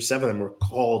 6 or 7 of them were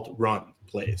called run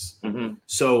plays. Mm-hmm.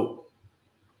 So,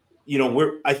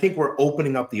 I think we're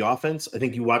opening up the offense. I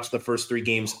think you watched the first 3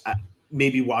 games.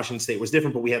 Maybe Washington State was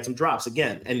different, but we had some drops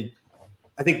again. And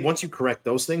I think once you correct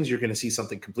those things, you're going to see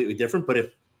something completely different. But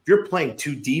if you're playing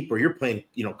too deep or you're playing,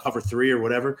 cover 3 or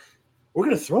whatever, we're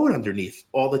going to throw it underneath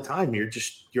all the time.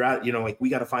 You're out, we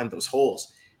got to find those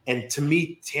holes. And to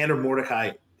me, Tanner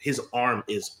Mordecai, his arm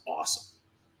is awesome.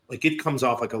 It comes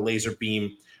off like a laser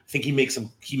beam. I think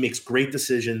he makes great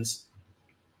decisions.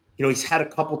 He's had a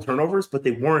couple turnovers, but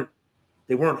they weren't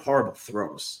horrible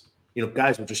throws.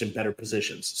 Guys were just in better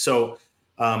positions. So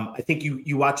I think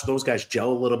you watch those guys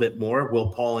gel a little bit more.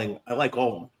 Will Pauling, I like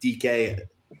all of them. DK,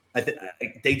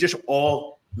 they just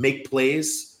all make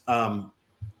plays. And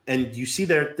you see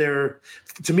their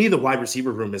to me, the wide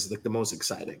receiver room is the most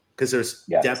exciting because there's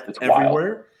depth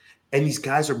everywhere. Wild. And these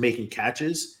guys are making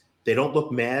catches. They don't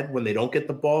look mad when they don't get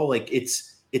the ball.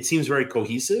 It seems very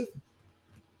cohesive.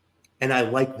 And I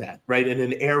like that, right? In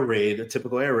an air raid, a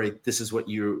typical air raid, this is what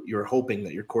you're hoping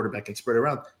that your quarterback can spread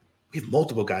around. We have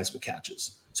multiple guys with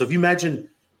catches. So if you imagine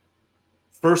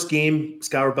First game,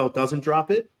 Scour Belt doesn't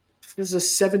drop it. This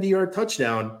is a 70-yard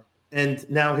touchdown, and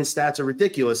now his stats are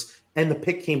ridiculous. And the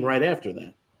pick came right after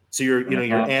that. So you're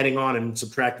adding on and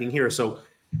subtracting here. So,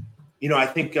 I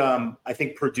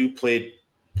think Purdue played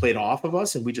off of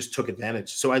us, and we just took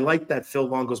advantage. So I like that Phil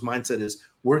Longo's mindset is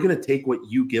we're going to take what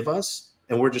you give us,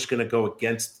 and we're just going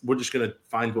to we're just going to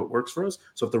find what works for us.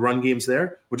 So if the run game's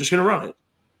there, we're just going to run it.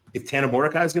 If Tanner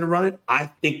Mordecai is going to run it, I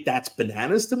think that's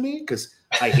bananas to me because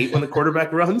I hate when the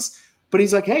quarterback runs. But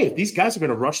he's like, hey, if these guys are going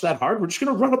to rush that hard, we're just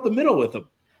going to run up the middle with them.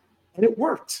 And it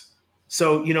worked.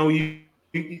 So,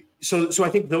 so I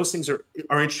think those things are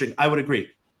interesting. I would agree.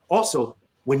 Also,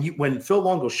 when Phil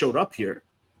Longo showed up here,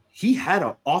 he had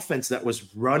an offense that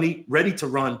was ready to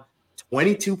run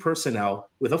 22 personnel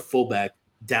with a fullback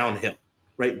downhill,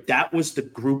 right? That was the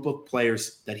group of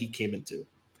players that he came into.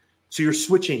 So you're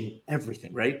switching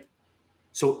everything, right?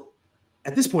 So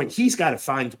at this point, he's got to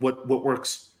find what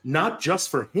works, not just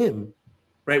for him,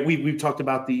 right? We've talked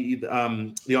about the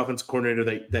offensive coordinator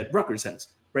that Rutgers has,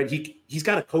 right? He's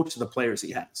got to coach the players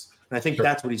he has, and I think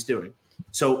that's what he's doing.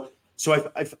 So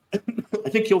I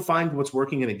think he'll find what's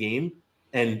working in a game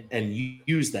and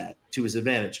use that to his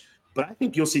advantage. But I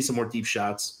think you'll see some more deep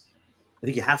shots. I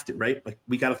think you have to, right? Like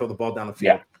we got to throw the ball down the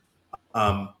field.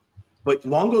 Yeah. But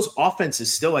Longo's offense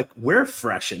is still like we're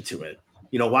fresh into it.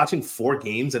 Watching 4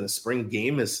 games in a spring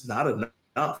game is not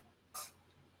enough.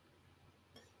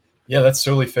 Yeah, that's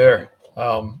totally fair.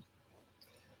 The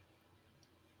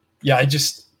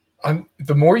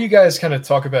more you guys kind of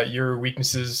talk about your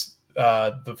weaknesses,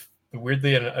 the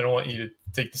weirdly, and I don't want you to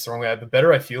take this the wrong way, the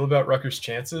better I feel about Rutgers'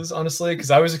 chances, honestly,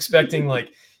 because I was expecting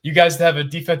like you guys to have a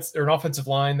defense or an offensive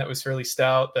line that was fairly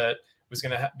stout that was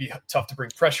going to be tough to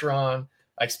bring pressure on.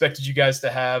 I expected you guys to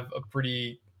have a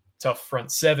pretty tough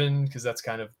front 7 because that's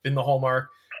kind of been the hallmark.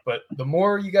 But the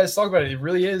more you guys talk about it, it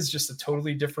really is just a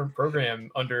totally different program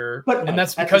and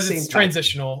that's because it's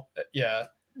transitional. Yeah.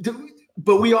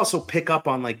 But we also pick up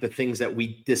on like the things that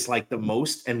we dislike the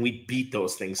most, and we beat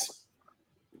those things.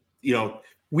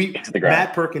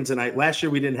 Matt Perkins and I last year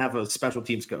we didn't have a special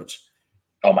teams coach.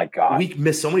 Oh my God. We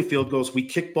missed so many field goals. We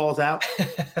kicked balls out.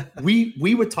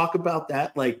 we would talk about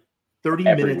that like 30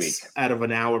 every minutes week. Out of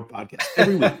an hour podcast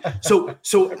every week.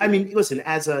 So I mean, listen,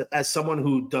 as someone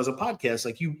who does a podcast,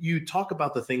 like you talk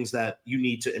about the things that you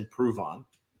need to improve on.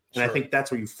 And I think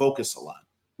that's where you focus a lot.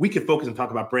 We could focus and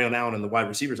talk about Braylon Allen and the wide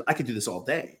receivers. I could do this all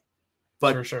day.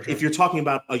 But if you're talking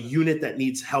about a unit that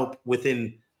needs help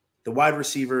within the wide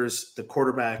receivers, the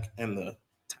quarterback, and the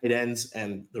tight ends,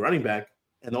 and the running back,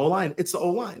 and the O-line, it's the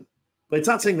O-line. But it's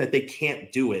not saying that they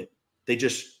can't do it. They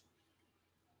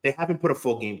haven't put a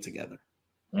full game together.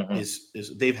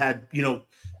 Mm-hmm.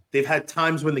 They've had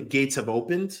times when the gates have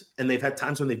opened, and they've had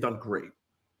times when they've done great.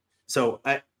 So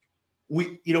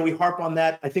we harp on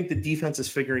that. I think the defense is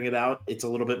figuring it out. It's a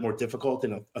little bit more difficult,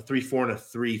 and a 3-4 and a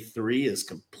 3-3 is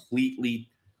completely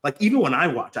like even when I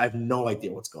watch, I have no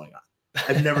idea what's going on.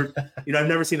 I've never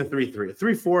seen a 3-3. A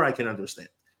 3-4 I can understand.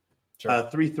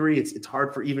 3-3 it's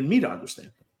hard for even me to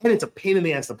understand, and it's a pain in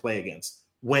the ass to play against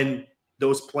when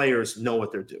those players know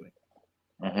what they're doing.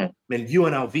 Mm-hmm. And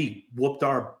UNLV whooped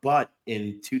our butt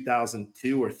in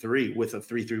 2002 or 3 with a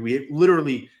 3-3. We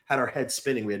literally had our heads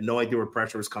spinning. We had no idea where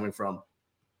pressure was coming from.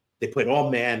 They played all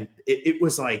man. It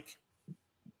was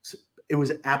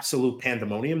absolute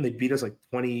pandemonium. They beat us like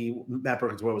 20. Matt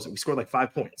Perkins, what was it? We scored like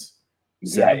 5 points.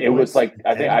 Yeah, it was like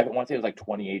I want to say it was like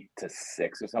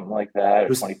 28-6 or something like that. Or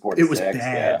 24-6. It was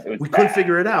bad. We couldn't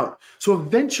figure it out. So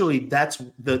eventually, that's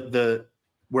the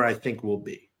where I think we'll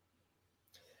be.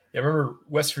 Yeah, I remember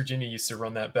West Virginia used to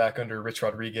run that back under Rich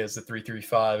Rodriguez, the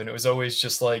 3-3-5, and it was always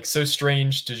just like so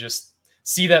strange to just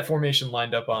see that formation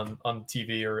lined up on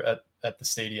TV or at the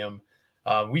stadium.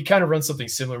 We kind of run something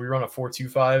similar. We run a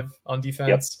 4-2-5 on defense.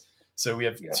 Yep. So we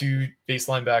have 2 base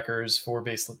linebackers, 4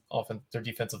 base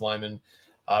defensive linemen,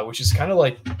 which is kind of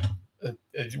like a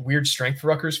weird strength for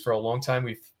Rutgers. For a long time,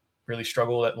 we've really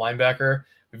struggled at linebacker.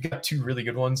 We've got 2 really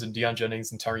good ones in Deion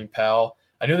Jennings and Tyreen Powell.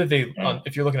 I know that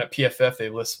if you're looking at PFF, they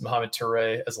list Mohamed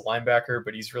Toure as a linebacker,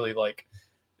 but he's really like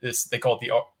this. They call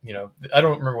it I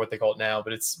don't remember what they call it now,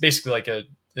 but it's basically like an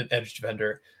edge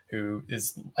defender who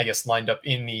is, I guess, lined up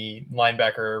in the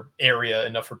linebacker area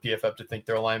enough for PFF to think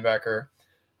they're a linebacker.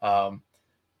 But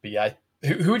yeah,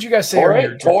 who would you guys say?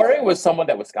 Toure was someone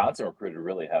that Wisconsin recruited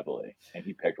really heavily, and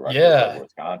he picked Rutgers over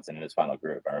Wisconsin in his final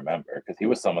group. I remember because he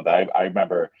was someone that I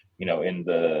remember,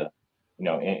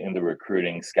 in the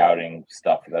recruiting scouting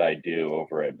stuff that I do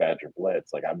over at Badger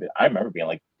Blitz. Like I remember being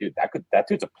like, dude, that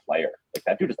dude's a player. Like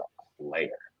that dude is a player.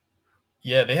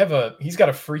 Yeah, he's got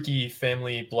a freaky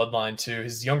family bloodline too.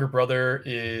 His younger brother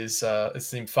is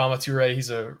named Fama Toure. He's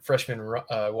a freshman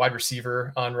wide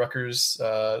receiver on Rutgers,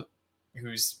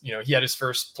 who's, he had his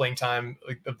first playing time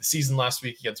of the season last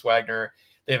week against Wagner.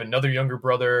 They have another younger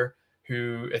brother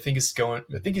who I think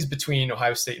he's between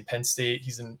Ohio State and Penn State.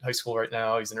 He's in high school right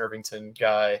now. He's an Irvington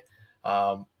guy.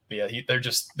 But yeah,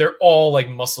 they're all like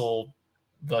muscle,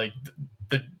 like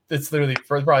it's literally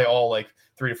probably all like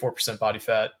 3 to 4% body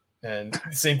fat. And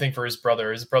the same thing for his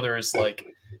brother. His brother is like,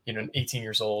 18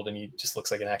 years old, and he just looks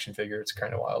like an action figure. It's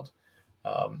kind of wild.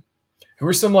 Who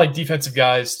are some like defensive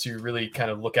guys to really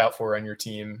kind of look out for on your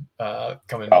team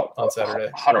coming on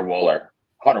Saturday? Hunter Wohler.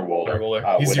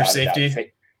 He's your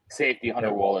safety. Safety Hunter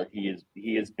Wohler.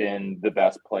 He has been the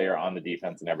best player on the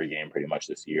defense in every game pretty much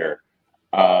this year.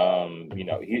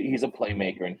 He's a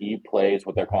playmaker, and he plays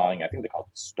what they're calling, I think they call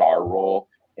it the star role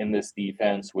in this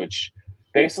defense, which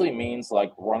basically means like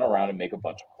run around and make a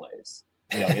bunch of plays,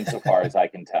 insofar as I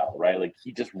can tell, right? Like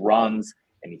he just runs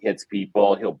and he hits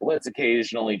people. He'll blitz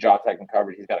occasionally, drop back and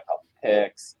coverage. He's got a couple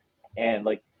picks, and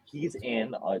like he's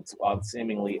in on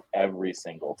seemingly every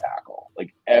single tackle.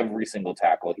 Like every single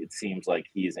tackle, it seems like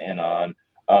he's in on.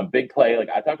 Big play, like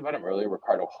I talked about him earlier,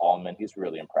 Ricardo Hallman. He's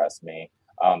really impressed me.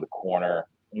 The corner,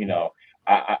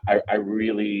 I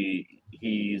really.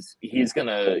 He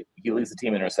leads the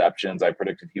team in interceptions. I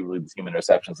predicted he would lead the team in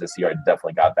interceptions this year. I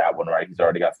definitely got that one right. He's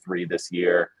already got 3 this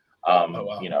year.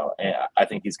 Wow. And I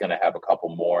think he's going to have a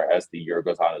couple more as the year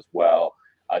goes on as well.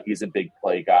 He's a big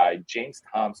play guy. James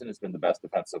Thompson has been the best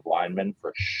defensive lineman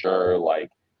for sure.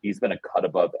 Like he's been a cut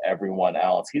above everyone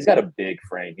else. He's got a big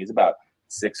frame. He's about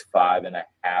 6'5" and a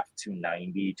half,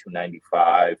 290,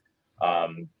 295.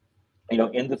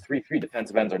 In the 3-3,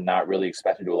 defensive ends are not really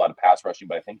expected to do a lot of pass rushing,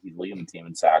 but I think he's leading the team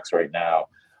in sacks right now.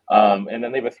 And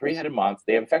then they have a 3-headed monster.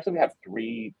 They effectively have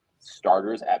 3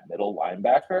 starters at middle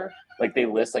linebacker. Like they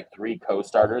list like 3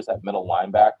 co-starters at middle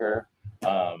linebacker.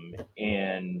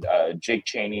 And Jake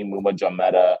Chaney, Muma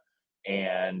Jameta,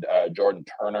 and Jordan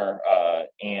Turner.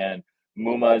 And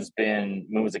Muma's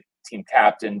a team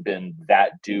captain, been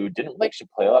that dude. Didn't like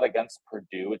should play a lot against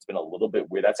Purdue. It's been a little bit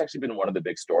weird. That's actually been one of the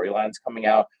big storylines coming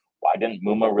out. Why didn't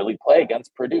Muma really play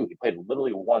against Purdue? He played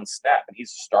literally 1 snap, and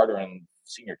he's a starter and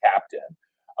senior captain.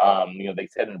 They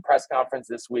said in a press conference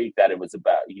this week that it was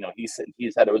about, he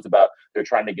said it was about they're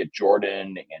trying to get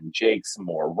Jordan and Jake some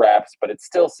more reps, but it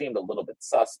still seemed a little bit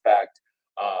suspect.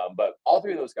 But all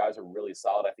 3 of those guys are really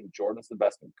solid. I think Jordan's the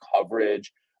best in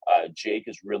coverage. Jake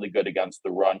is really good against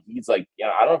the run. He's like,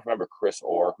 I don't know if you remember Chris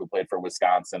Orr, who played for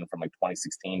Wisconsin from like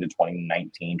 2016 to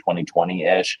 2019,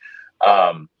 2020-ish.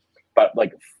 But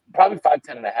like probably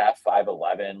 5'10" and a half,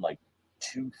 5'11", like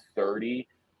 230,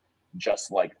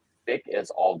 just like thick as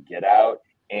all get out,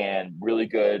 and really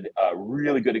good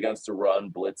against the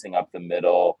run, blitzing up the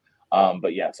middle.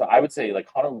 But yeah, so I would say like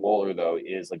Hunter Wohler though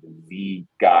is like the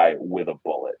guy with a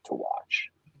bullet to watch.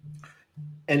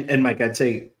 And Mike, I'd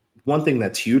say one thing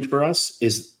that's huge for us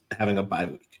is having a bye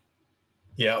week.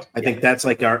 Yeah, I think that's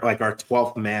like our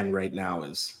 12th man right now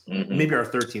is maybe our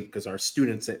 13th, because our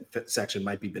student section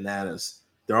might be bananas.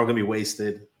 They're all going to be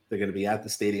wasted. They're going to be at the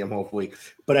stadium hopefully.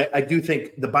 But I do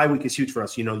think the bye week is huge for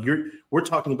us. We're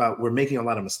talking about we're making a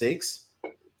lot of mistakes.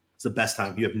 It's the best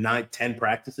time. You have 9-10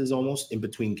 practices almost in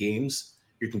between games.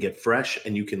 You can get fresh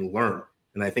and you can learn.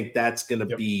 And I think that's going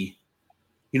to be,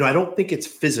 I don't think it's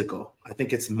physical. I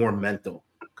think it's more mental,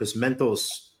 because mental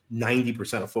is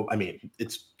 90% of football. I mean,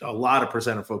 it's a lot of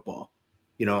percent of football,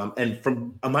 and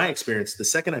from my experience, the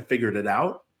second I figured it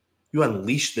out, you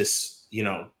unleash this,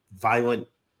 violent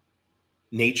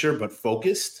nature, but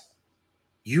focused,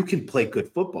 you can play good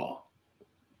football.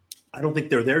 I don't think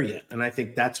they're there yet. And I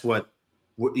think that's what,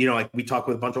 like we talk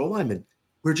with a bunch of old linemen,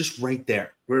 we're just right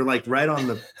there. We're like right on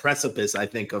the precipice, I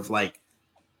think, of like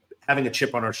having a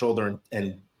chip on our shoulder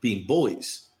and being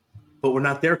bullies. But we're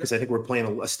not there because I think we're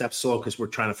playing a step slow because we're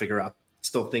trying to figure out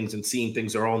still things and seeing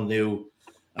things are all new.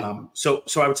 So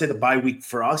I would say the bye week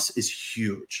for us is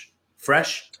huge.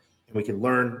 Fresh, and we can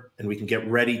learn and we can get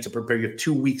ready to prepare. You have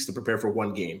 2 weeks to prepare for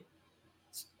one game.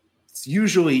 It's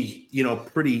usually,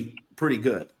 pretty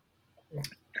good.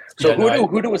 So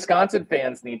who do Wisconsin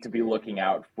fans need to be looking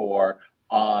out for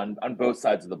on both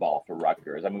sides of the ball for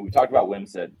Rutgers? I mean, we talked about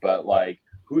Wimsatt, but like,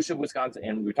 who should Wisconsin,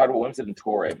 and we talked about Wimsatt and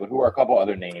Torrey, but who are a couple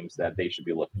other names that they should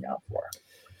be looking out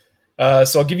for?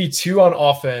 So I'll give you 2 on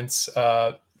offense.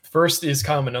 First is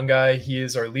Kyle Monungai. He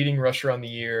is our leading rusher on the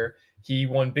year. He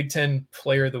won Big Ten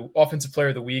Offensive Player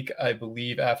of the Week, I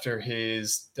believe, after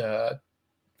his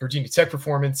Virginia Tech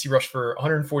performance. He rushed for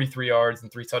 143 yards and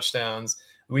 3 touchdowns.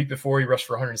 The week before, he rushed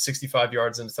for 165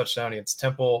 yards and a touchdown against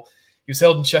Temple. He was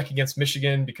held in check against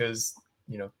Michigan because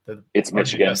it's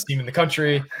Michigan, best team in the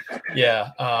country.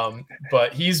 Yeah.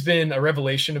 But he's been a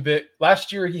revelation a bit.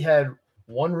 Last year, he had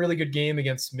one really good game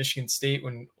against Michigan State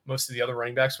when most of the other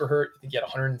running backs were hurt. I think he had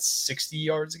 160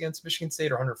 yards against Michigan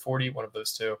State or 140, one of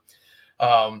those two.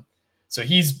 So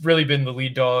he's really been the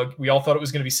lead dog. We all thought it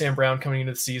was going to be Sam Brown coming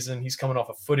into the season. He's coming off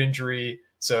a foot injury.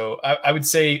 So I would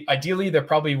say ideally they're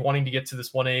probably wanting to get to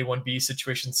this 1A, 1B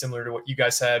situation similar to what you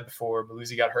guys had before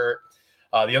Belusi got hurt.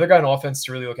 The other guy on offense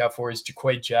to really look out for is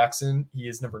Jaquay Jackson. He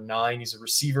is number 9. He's a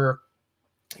receiver.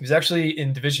 He was actually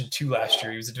in Division II last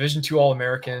year. He was a Division II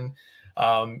All-American.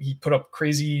 He put up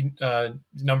crazy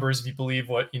numbers, if you believe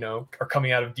what, are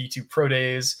coming out of D2 Pro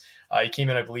Days. He came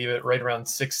in, I believe it, right around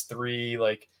 6'3",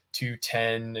 like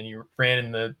 210, and he ran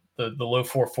in the low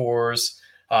 4.4s.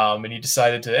 And he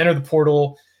decided to enter the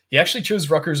portal. He actually chose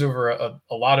Rutgers over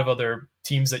a lot of other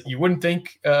teams that you wouldn't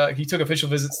think. He took official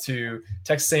visits to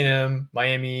Texas A&M,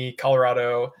 Miami,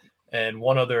 Colorado, and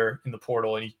one other in the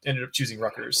portal, and he ended up choosing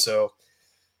Rutgers. So,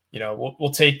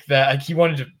 we'll take that. He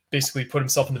wanted to basically put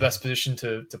himself in the best position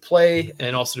to play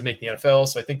and also to make the NFL.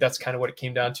 So I think that's kind of what it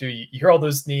came down to. You hear all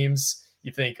those names,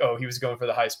 you think, oh, he was going for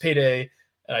the highest payday.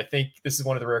 And I think this is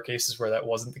one of the rare cases where that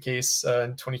wasn't the case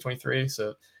in 2023.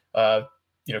 So,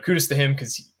 kudos to him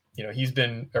because, he's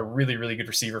been a really, really good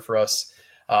receiver for us.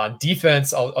 On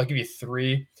defense, I'll give you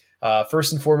 3.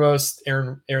 First and foremost,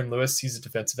 Aaron Lewis. He's a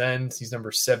defensive end. He's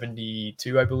number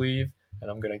 72, I believe.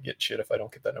 And I'm going to get shit if I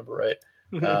don't get that number right.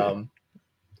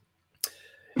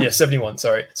 71.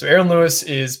 Sorry. So Aaron Lewis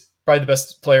is probably the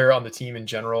best player on the team in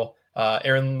general.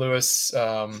 Aaron Lewis,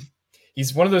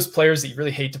 he's one of those players that you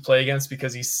really hate to play against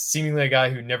because he's seemingly a guy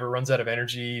who never runs out of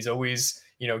energy. He's always,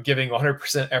 giving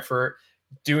 100% effort,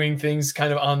 doing things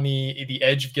kind of on the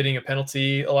edge of getting a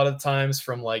penalty a lot of the times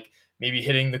from like maybe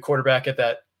hitting the quarterback at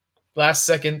that last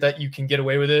second that you can get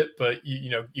away with it. But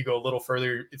you go a little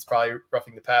further, it's probably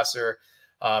roughing the passer.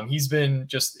 He's been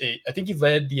just I think he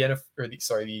led the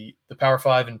Power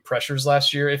 5 in pressures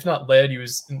last year. If not led, he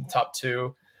was in the top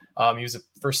 2. He was a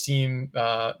first team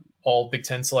all Big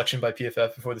Ten selection by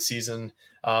PFF before the season.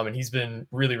 And he's been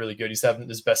really, really good. He's having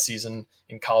his best season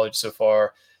in college so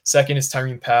far. Second is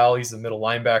Tyreen Powell. He's the middle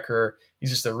linebacker.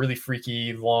 He's just a really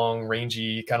freaky, long,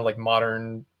 rangy, kind of like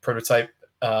modern prototype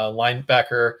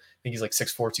linebacker. I think he's like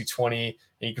 6'4", 220, and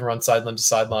he can run sideline to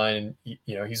sideline.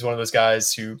 And he's one of those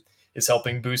guys who is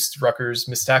helping boost Rutgers'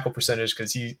 missed tackle percentage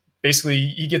because he gets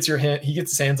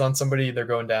his hands on somebody, they're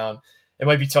going down. It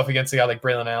might be tough against a guy like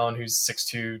Braylon Allen, who's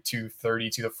 6'2", 230,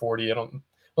 240. I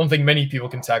don't think many people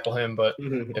can tackle him, but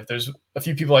if there's a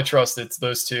few people I trust, it's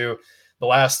those two. The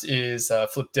last is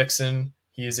Flip Dixon.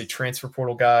 He is a transfer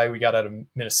portal guy we got out of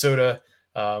Minnesota.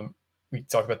 We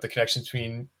talked about the connection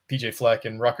between PJ Fleck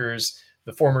and Rutgers.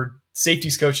 The former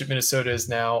safeties coach at Minnesota is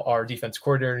now our defense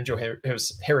coordinator, Joe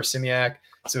Harasimiak.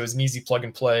 So it's an easy plug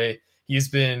and play. He's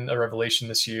been a revelation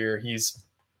this year. He's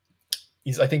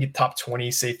I think a top 20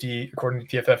 safety according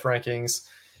to PFF rankings.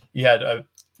 He had a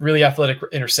really athletic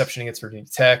interception against Virginia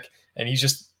Tech, and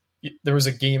there was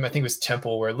a game, I think it was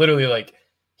Temple, where literally like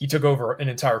he took over an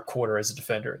entire quarter as a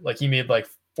defender. Like he made like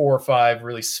 4 or 5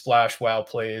 really splash wow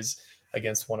plays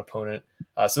against one opponent.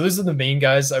 So those are the main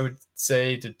guys I would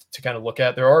say to kind of look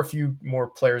at. There are a few more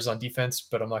players on defense,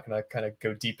 but I'm not going to kind of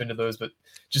go deep into those. But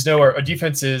just know our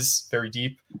defense is very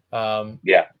deep, and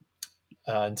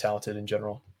talented in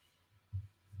general.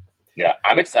 Yeah,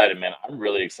 I'm excited, man. I'm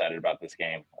really excited about this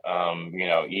game.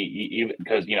 Even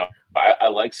because I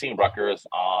like seeing Rutgers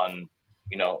on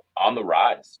the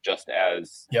rise. Just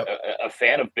as a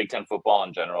fan of Big Ten football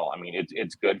in general. I mean,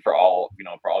 it's good for all these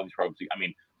programs. I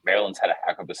mean, Maryland's had a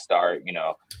heck of a start.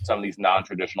 Some of these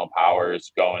non-traditional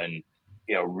powers going,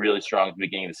 really strong at the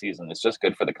beginning of the season. It's just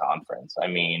good for the conference. I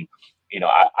mean,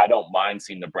 I don't mind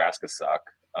seeing Nebraska suck.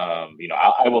 I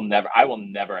will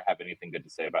never have anything good to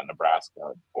say about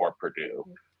Nebraska or Purdue.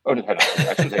 Oh, no,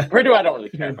 I shouldn't say Purdue. I don't really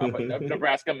care about, but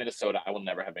Nebraska, Minnesota, I will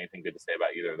never have anything good to say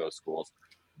about either of those schools.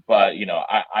 But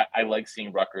I like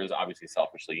seeing Rutgers. Obviously,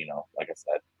 selfishly, like I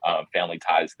said, family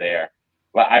ties there.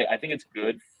 But I think it's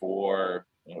good for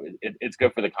it's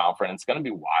good for the conference. It's going to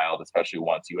be wild, especially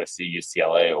once USC,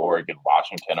 UCLA, Oregon,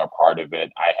 Washington are part of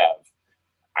it.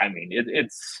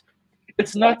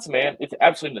 It's nuts, man. It's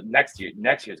absolutely next year.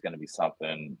 Next year is going to be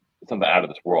something out of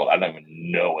this world. I don't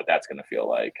even know what that's going to feel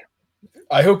like.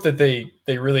 I hope that they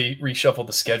really reshuffle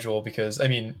the schedule because,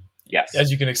 yes,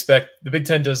 as you can expect, the Big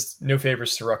Ten does no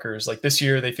favors to Rutgers. Like this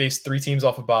year, they faced 3 teams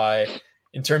off a bye.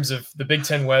 In terms of the Big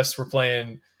Ten West, we're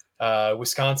playing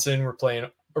Wisconsin. We're playing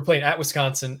at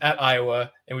Wisconsin, at Iowa,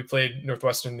 and we played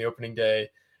Northwestern the opening day.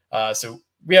 So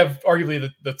we have arguably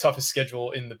the toughest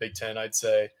schedule in the Big Ten, I'd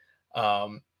say.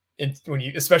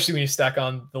 especially when you stack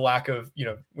on the lack of,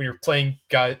 when you're playing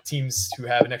teams who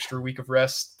have an extra week of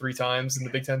rest 3 times in the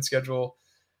Big Ten schedule.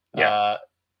 Yeah.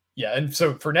 And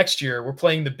so for next year, we're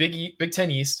playing the Big Ten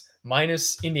East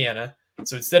minus Indiana.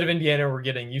 So instead of Indiana, we're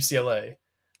getting UCLA.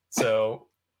 So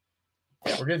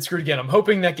yeah, we're getting screwed again. I'm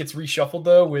hoping that gets reshuffled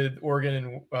though, with Oregon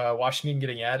and Washington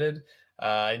getting added.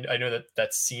 I know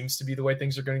that seems to be the way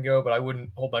things are going to go, but I wouldn't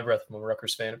hold my breath. I'm a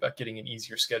Rutgers fan about getting an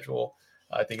easier schedule.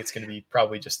 I think it's going to be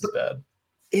probably just as bad.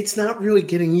 It's not really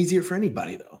getting easier for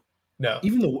anybody though. No,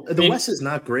 even the West is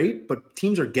not great, but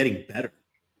teams are getting better.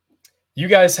 You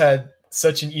guys had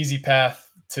such an easy path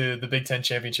to the Big Ten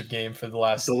championship game for the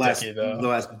last decade,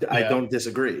 though. I don't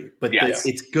disagree, but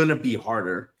it's going to be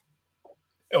harder.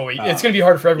 Oh, it's going to be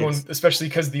harder for everyone, especially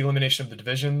because of the elimination of the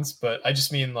divisions. But I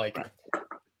just mean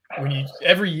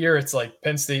every year it's like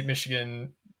Penn State,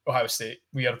 Michigan, Ohio State.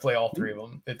 We got to play all 3 of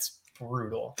them. It's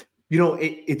brutal.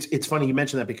 It's funny you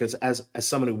mentioned that, because as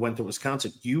someone who went to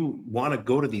Wisconsin, you want to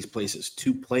go to these places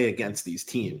to play against these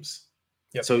teams.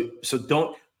 Yep. So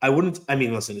don't.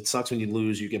 Listen, it sucks when you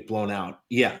lose, you get blown out.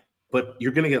 Yeah, but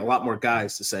you're going to get a lot more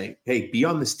guys to say, hey, be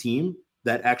on this team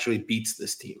that actually beats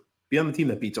this team. Be on the team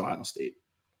that beats Ohio State.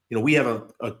 We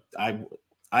have I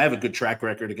have a good track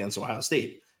record against Ohio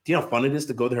State. Do you know how fun it is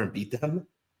to go there and beat them?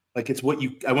 Like, it's what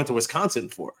I went to Wisconsin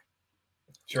for.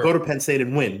 Sure. Go to Penn State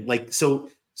and win. Like, so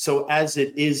as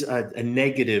it is a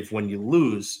negative when you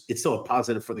lose, it's still a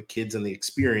positive for the kids and the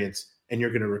experience, and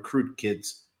you're going to recruit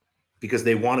kids because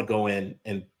they want to go in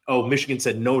and, Michigan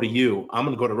said no to you. I'm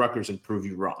going to go to Rutgers and prove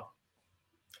you wrong.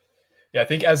 Yeah, I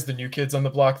think as the new kids on the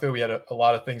block, though, we had a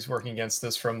lot of things working against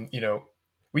us from,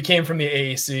 we came from the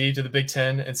AAC to the Big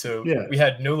Ten, and so we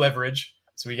had no leverage.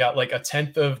 So we got like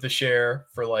 1/10 of the share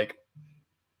for like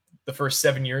the first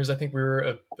 7 years. I think we were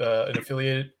an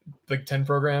affiliated Big Ten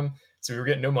program. So we were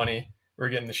getting no money. We were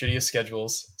getting the shittiest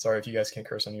schedules. Sorry if you guys can't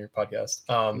curse on your podcast.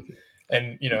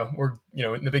 And, we're,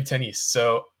 in the Big Ten East.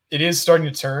 So it is starting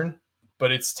to turn,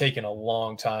 but it's taken a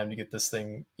long time to get this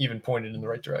thing even pointed in the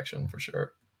right direction for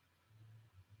sure.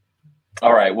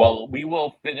 All right. Well, we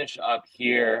will finish up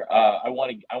here. I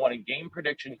want a game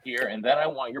prediction here, and then I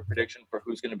want your prediction for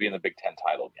who's going to be in the Big Ten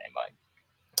title game,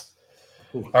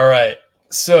 Mike. All right.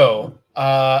 So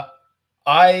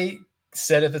I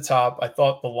said at the top, I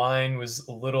thought the line was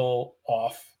a little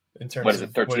off in terms of what is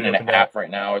it, 13.5 right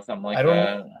now or something like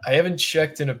that? I haven't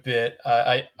checked in a bit.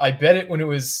 I bet it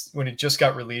when it just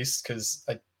got released, because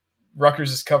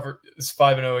Rutgers is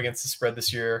 5-0 against the spread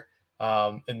this year.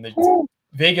 And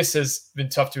Vegas has been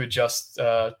tough to adjust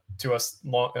to us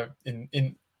long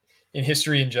in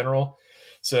history in general.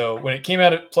 So when it came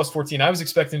out at plus 14, I was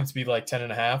expecting it to be like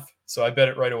 10.5. So I bet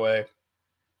it right away.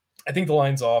 I think the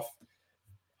line's off.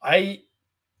 I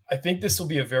think this will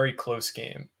be a very close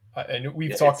game. And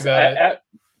we've talked about it.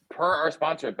 Per our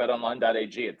sponsor at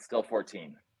betonline.ag, it's still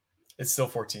 14. It's still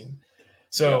 14.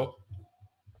 So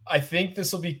I think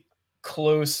this will be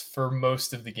close for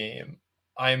most of the game.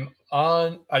 I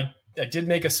did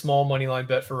make a small money line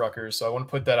bet for Rutgers, so I want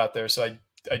to put that out there. So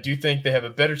I do think they have a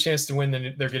better chance to win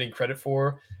than they're getting credit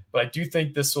for. But I do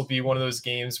think this will be one of those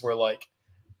games where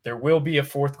there will be a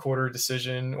fourth quarter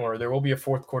decision, or there will be a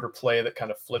fourth quarter play that kind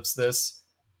of flips this.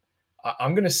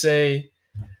 I'm going to say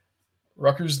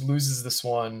Rutgers loses this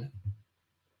one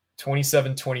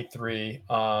 27-23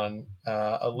 on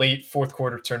a late fourth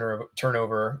quarter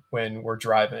turnover when we're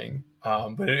driving.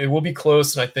 But it will be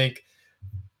close, and I think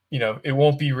it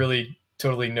won't be really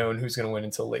totally known who's going to win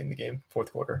until late in the game,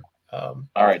 fourth quarter. All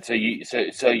right, so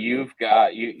you've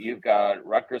got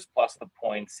Rutgers plus the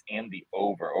points and the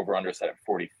over under set at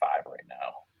 45 right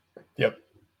now. Yep.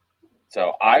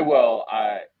 So I will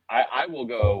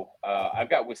go. I've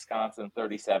got Wisconsin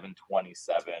 37-27.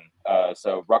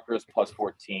 So Rutgers plus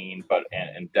 14,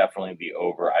 and definitely the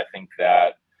over. I think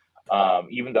that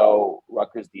even though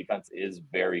Rutgers defense is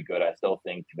very good, I still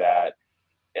think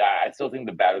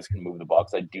the batters can move the ball,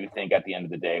 because I do think at the end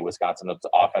of the day, Wisconsin's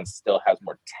offense still has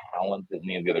more talent than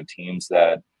any of the other teams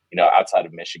that, outside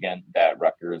of Michigan, that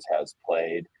Rutgers has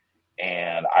played.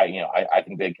 And I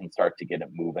think they can start to get it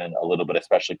moving a little bit,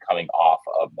 especially coming off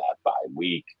of that bye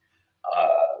week.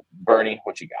 Bernie,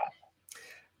 what you got?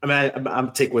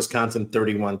 I'm take Wisconsin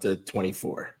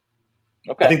 31-24.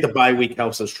 Okay. I think the bye week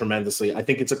helps us tremendously. I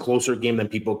think it's a closer game than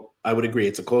people. I would agree.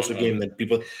 It's a closer game than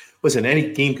people. Listen,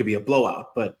 any game could be a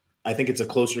blowout, but I think it's a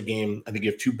closer game. I think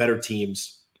you have two better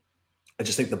teams. I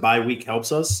just think the bye week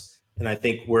helps us, and I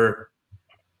think we're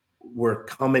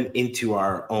coming into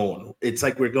our own. It's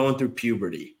like we're going through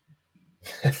puberty.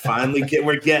 Finally,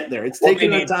 we're getting there. It's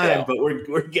taking our time, but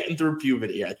we're getting through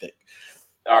puberty, I think.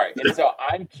 All right. And so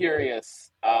I'm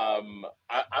curious. I'm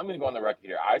going to go on the record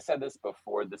here. I said this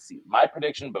before the season. My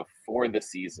prediction before the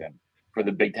season for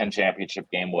the Big Ten championship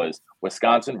game was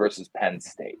Wisconsin versus Penn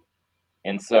State.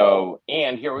 And so,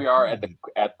 and here we are at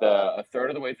a third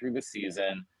of the way through the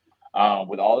season,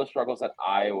 with all the struggles that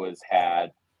Iowa's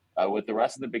had, with the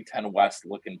rest of the Big Ten West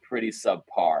looking pretty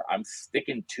subpar. I'm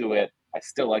sticking to it. I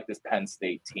still like this Penn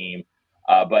State team,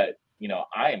 but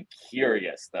I am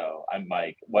curious though. I'm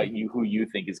Mike, who you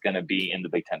think is going to be in the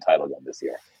Big Ten title game this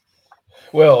year?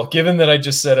 Well, given that I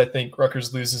just said I think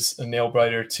Rutgers loses a nail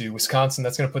biter to Wisconsin,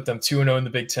 that's going to put them 2-0 in the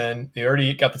Big Ten. They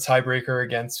already got the tiebreaker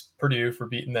against Purdue for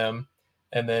beating them.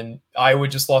 And then Iowa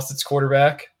just lost its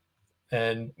quarterback.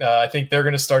 And I think they're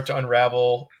going to start to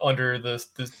unravel under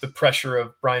the pressure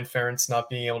of Brian Ferentz not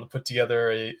being able to put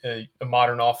together a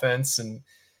modern offense. And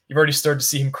you've already started to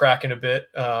see him cracking a bit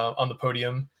on the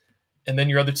podium. And then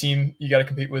your other team you got to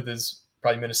compete with is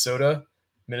probably Minnesota.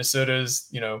 Minnesota's,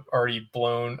 already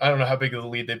blown. I don't know how big of the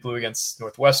lead they blew against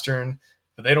Northwestern,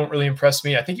 but they don't really impress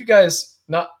me. I think you guys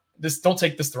don't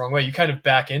take this the wrong way. You kind of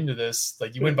back into this,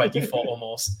 like you win by default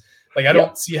almost. Like I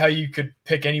don't see how you could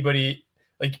pick anybody.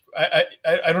 Like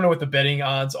I don't know what the betting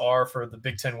odds are for the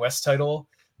Big Ten West title,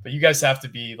 but you guys have to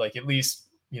be like at least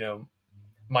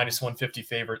minus 150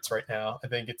 favorites right now. I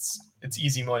think it's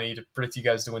easy money to predict you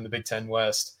guys to win the Big Ten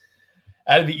West.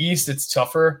 Out of the East, it's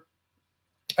tougher.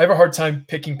 I have a hard time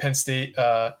picking Penn State.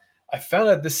 I found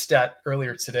out this stat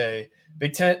earlier today.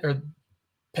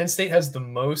 Penn State has the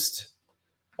most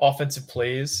offensive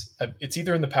plays. It's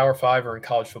either in the Power 5 or in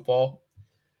college football.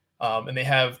 And they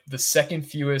have the second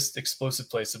fewest explosive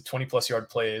plays, so 20-plus yard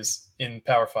plays in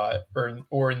Power 5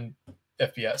 or in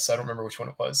FBS. I don't remember which one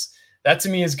it was. That to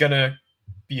me is going to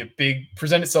be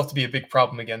present itself to be a big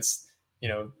problem against,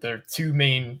 their two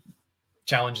main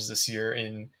challenges this year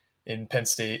in Penn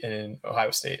State and in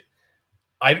Ohio State.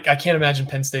 I can't imagine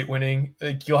Penn State winning.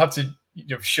 Like, you'll have to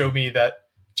show me that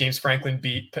James Franklin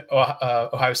beat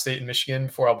Ohio State and Michigan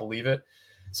before I'll believe it.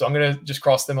 So I'm going to just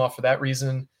cross them off for that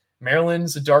reason.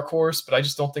 Maryland's a dark horse, but I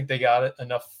just don't think they got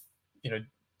enough,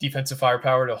 defensive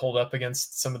firepower to hold up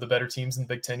against some of the better teams in the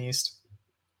Big Ten East.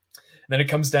 And then it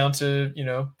comes down to,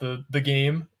 the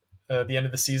game, the end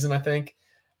of the season, I think.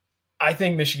 I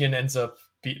think Michigan ends up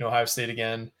beating Ohio State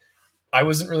again. I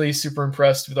wasn't really super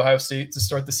impressed with Ohio State to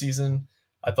start the season.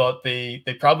 I thought they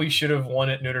probably should have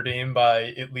won at Notre Dame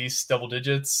by at least double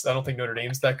digits. I don't think Notre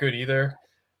Dame's that good either.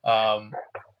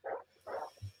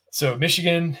 So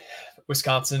Michigan,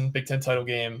 Wisconsin, Big Ten title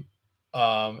game,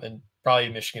 and probably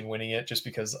Michigan winning it just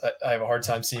because I have a hard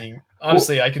time seeing.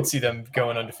 Honestly, I could see them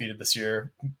going undefeated this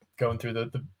year, going through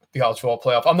the college football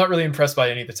playoff. I'm not really impressed by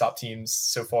any of the top teams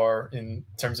so far in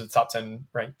terms of the top 10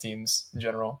 ranked teams in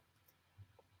general.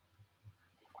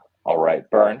 All right,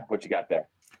 Bern, what you got there?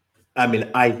 I mean,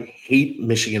 I hate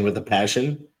Michigan with a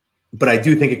passion, but I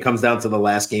do think it comes down to the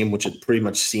last game, which it pretty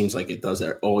much seems like it does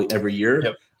every year.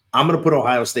 Yep. I'm going to put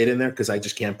Ohio State in there because I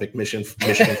just can't pick Michigan for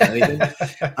anything.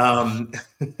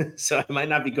 So I might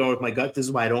not be going with my gut. This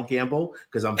is why I don't gamble,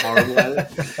 because I'm horrible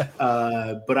at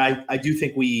it. But I do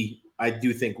think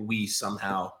we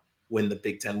somehow win the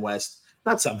Big Ten West.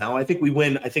 Not somehow. I think we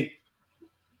win. I think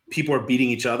people are beating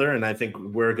each other, and I think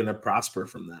we're going to prosper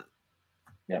from that.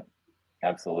 Yeah,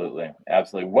 absolutely.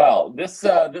 Absolutely. Well, this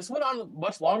went on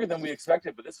much longer than we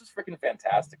expected, but this was freaking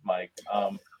fantastic, Mike.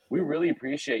 We really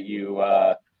appreciate you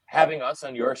having us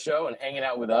on your show and hanging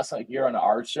out with us here on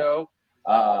our show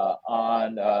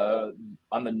on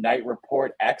the Night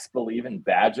Report X Bleav in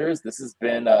Badgers. This has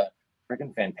been a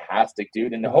freaking fantastic,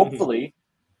 dude. And hopefully,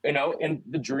 and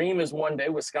the dream is one day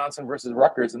Wisconsin versus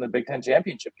Rutgers in the Big Ten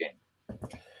championship game.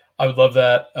 I would love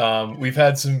that. We've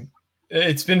had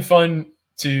it's been fun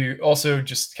to also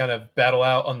just kind of battle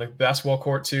out on the basketball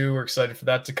court too. We're excited for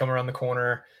that to come around the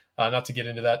corner. Not to get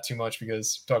into that too much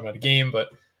because we're talking about a game, but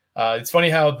it's funny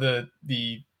how the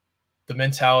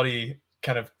mentality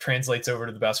kind of translates over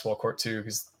to the basketball court too,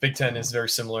 because Big Ten is very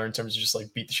similar in terms of just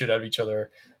like beat the shit out of each other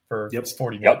for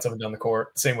 40 minutes up and down the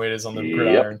court, same way it is on the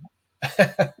gridiron.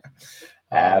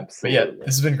 Absolutely. But yeah,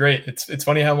 this has been great. It's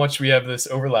funny how much we have this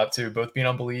overlap too, both being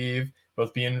on Bleav,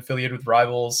 both being affiliated with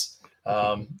rivals.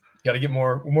 Got to get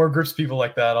more groups of people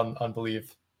like that on Bleav.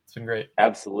 It's been great.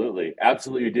 Absolutely.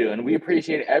 Absolutely do. And we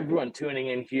appreciate everyone tuning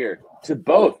in here to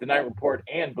both the Night Report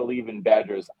and Bleav in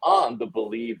Badgers on the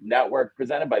Bleav Network,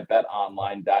 presented by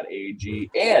betonline.ag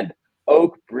and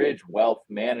Oak Bridge Wealth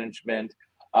Management.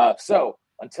 So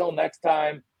until next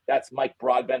time, that's Mike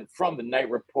Broadbent from the Night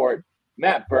Report,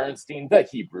 Matt Bernstein, the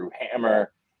Hebrew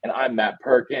Hammer, and I'm Matt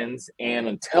Perkins. And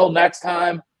until next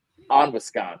time, on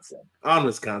Wisconsin. On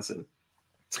Wisconsin.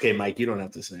 It's okay, Mike. You don't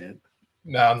have to say it.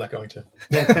 No, I'm not going to.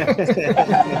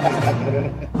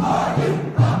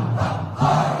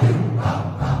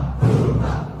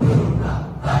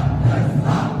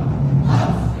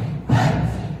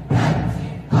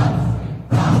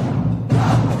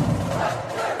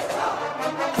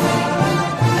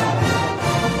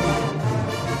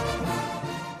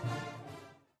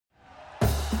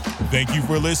 Thank you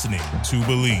for listening to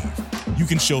Bleav. You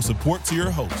can show support to your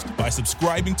host by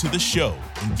subscribing to the show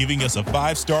and giving us a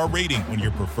 5-star rating on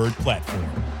your preferred platform.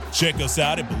 Check us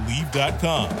out at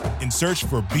Bleav.com and search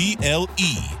for BLEAV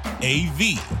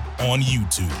on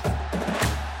YouTube.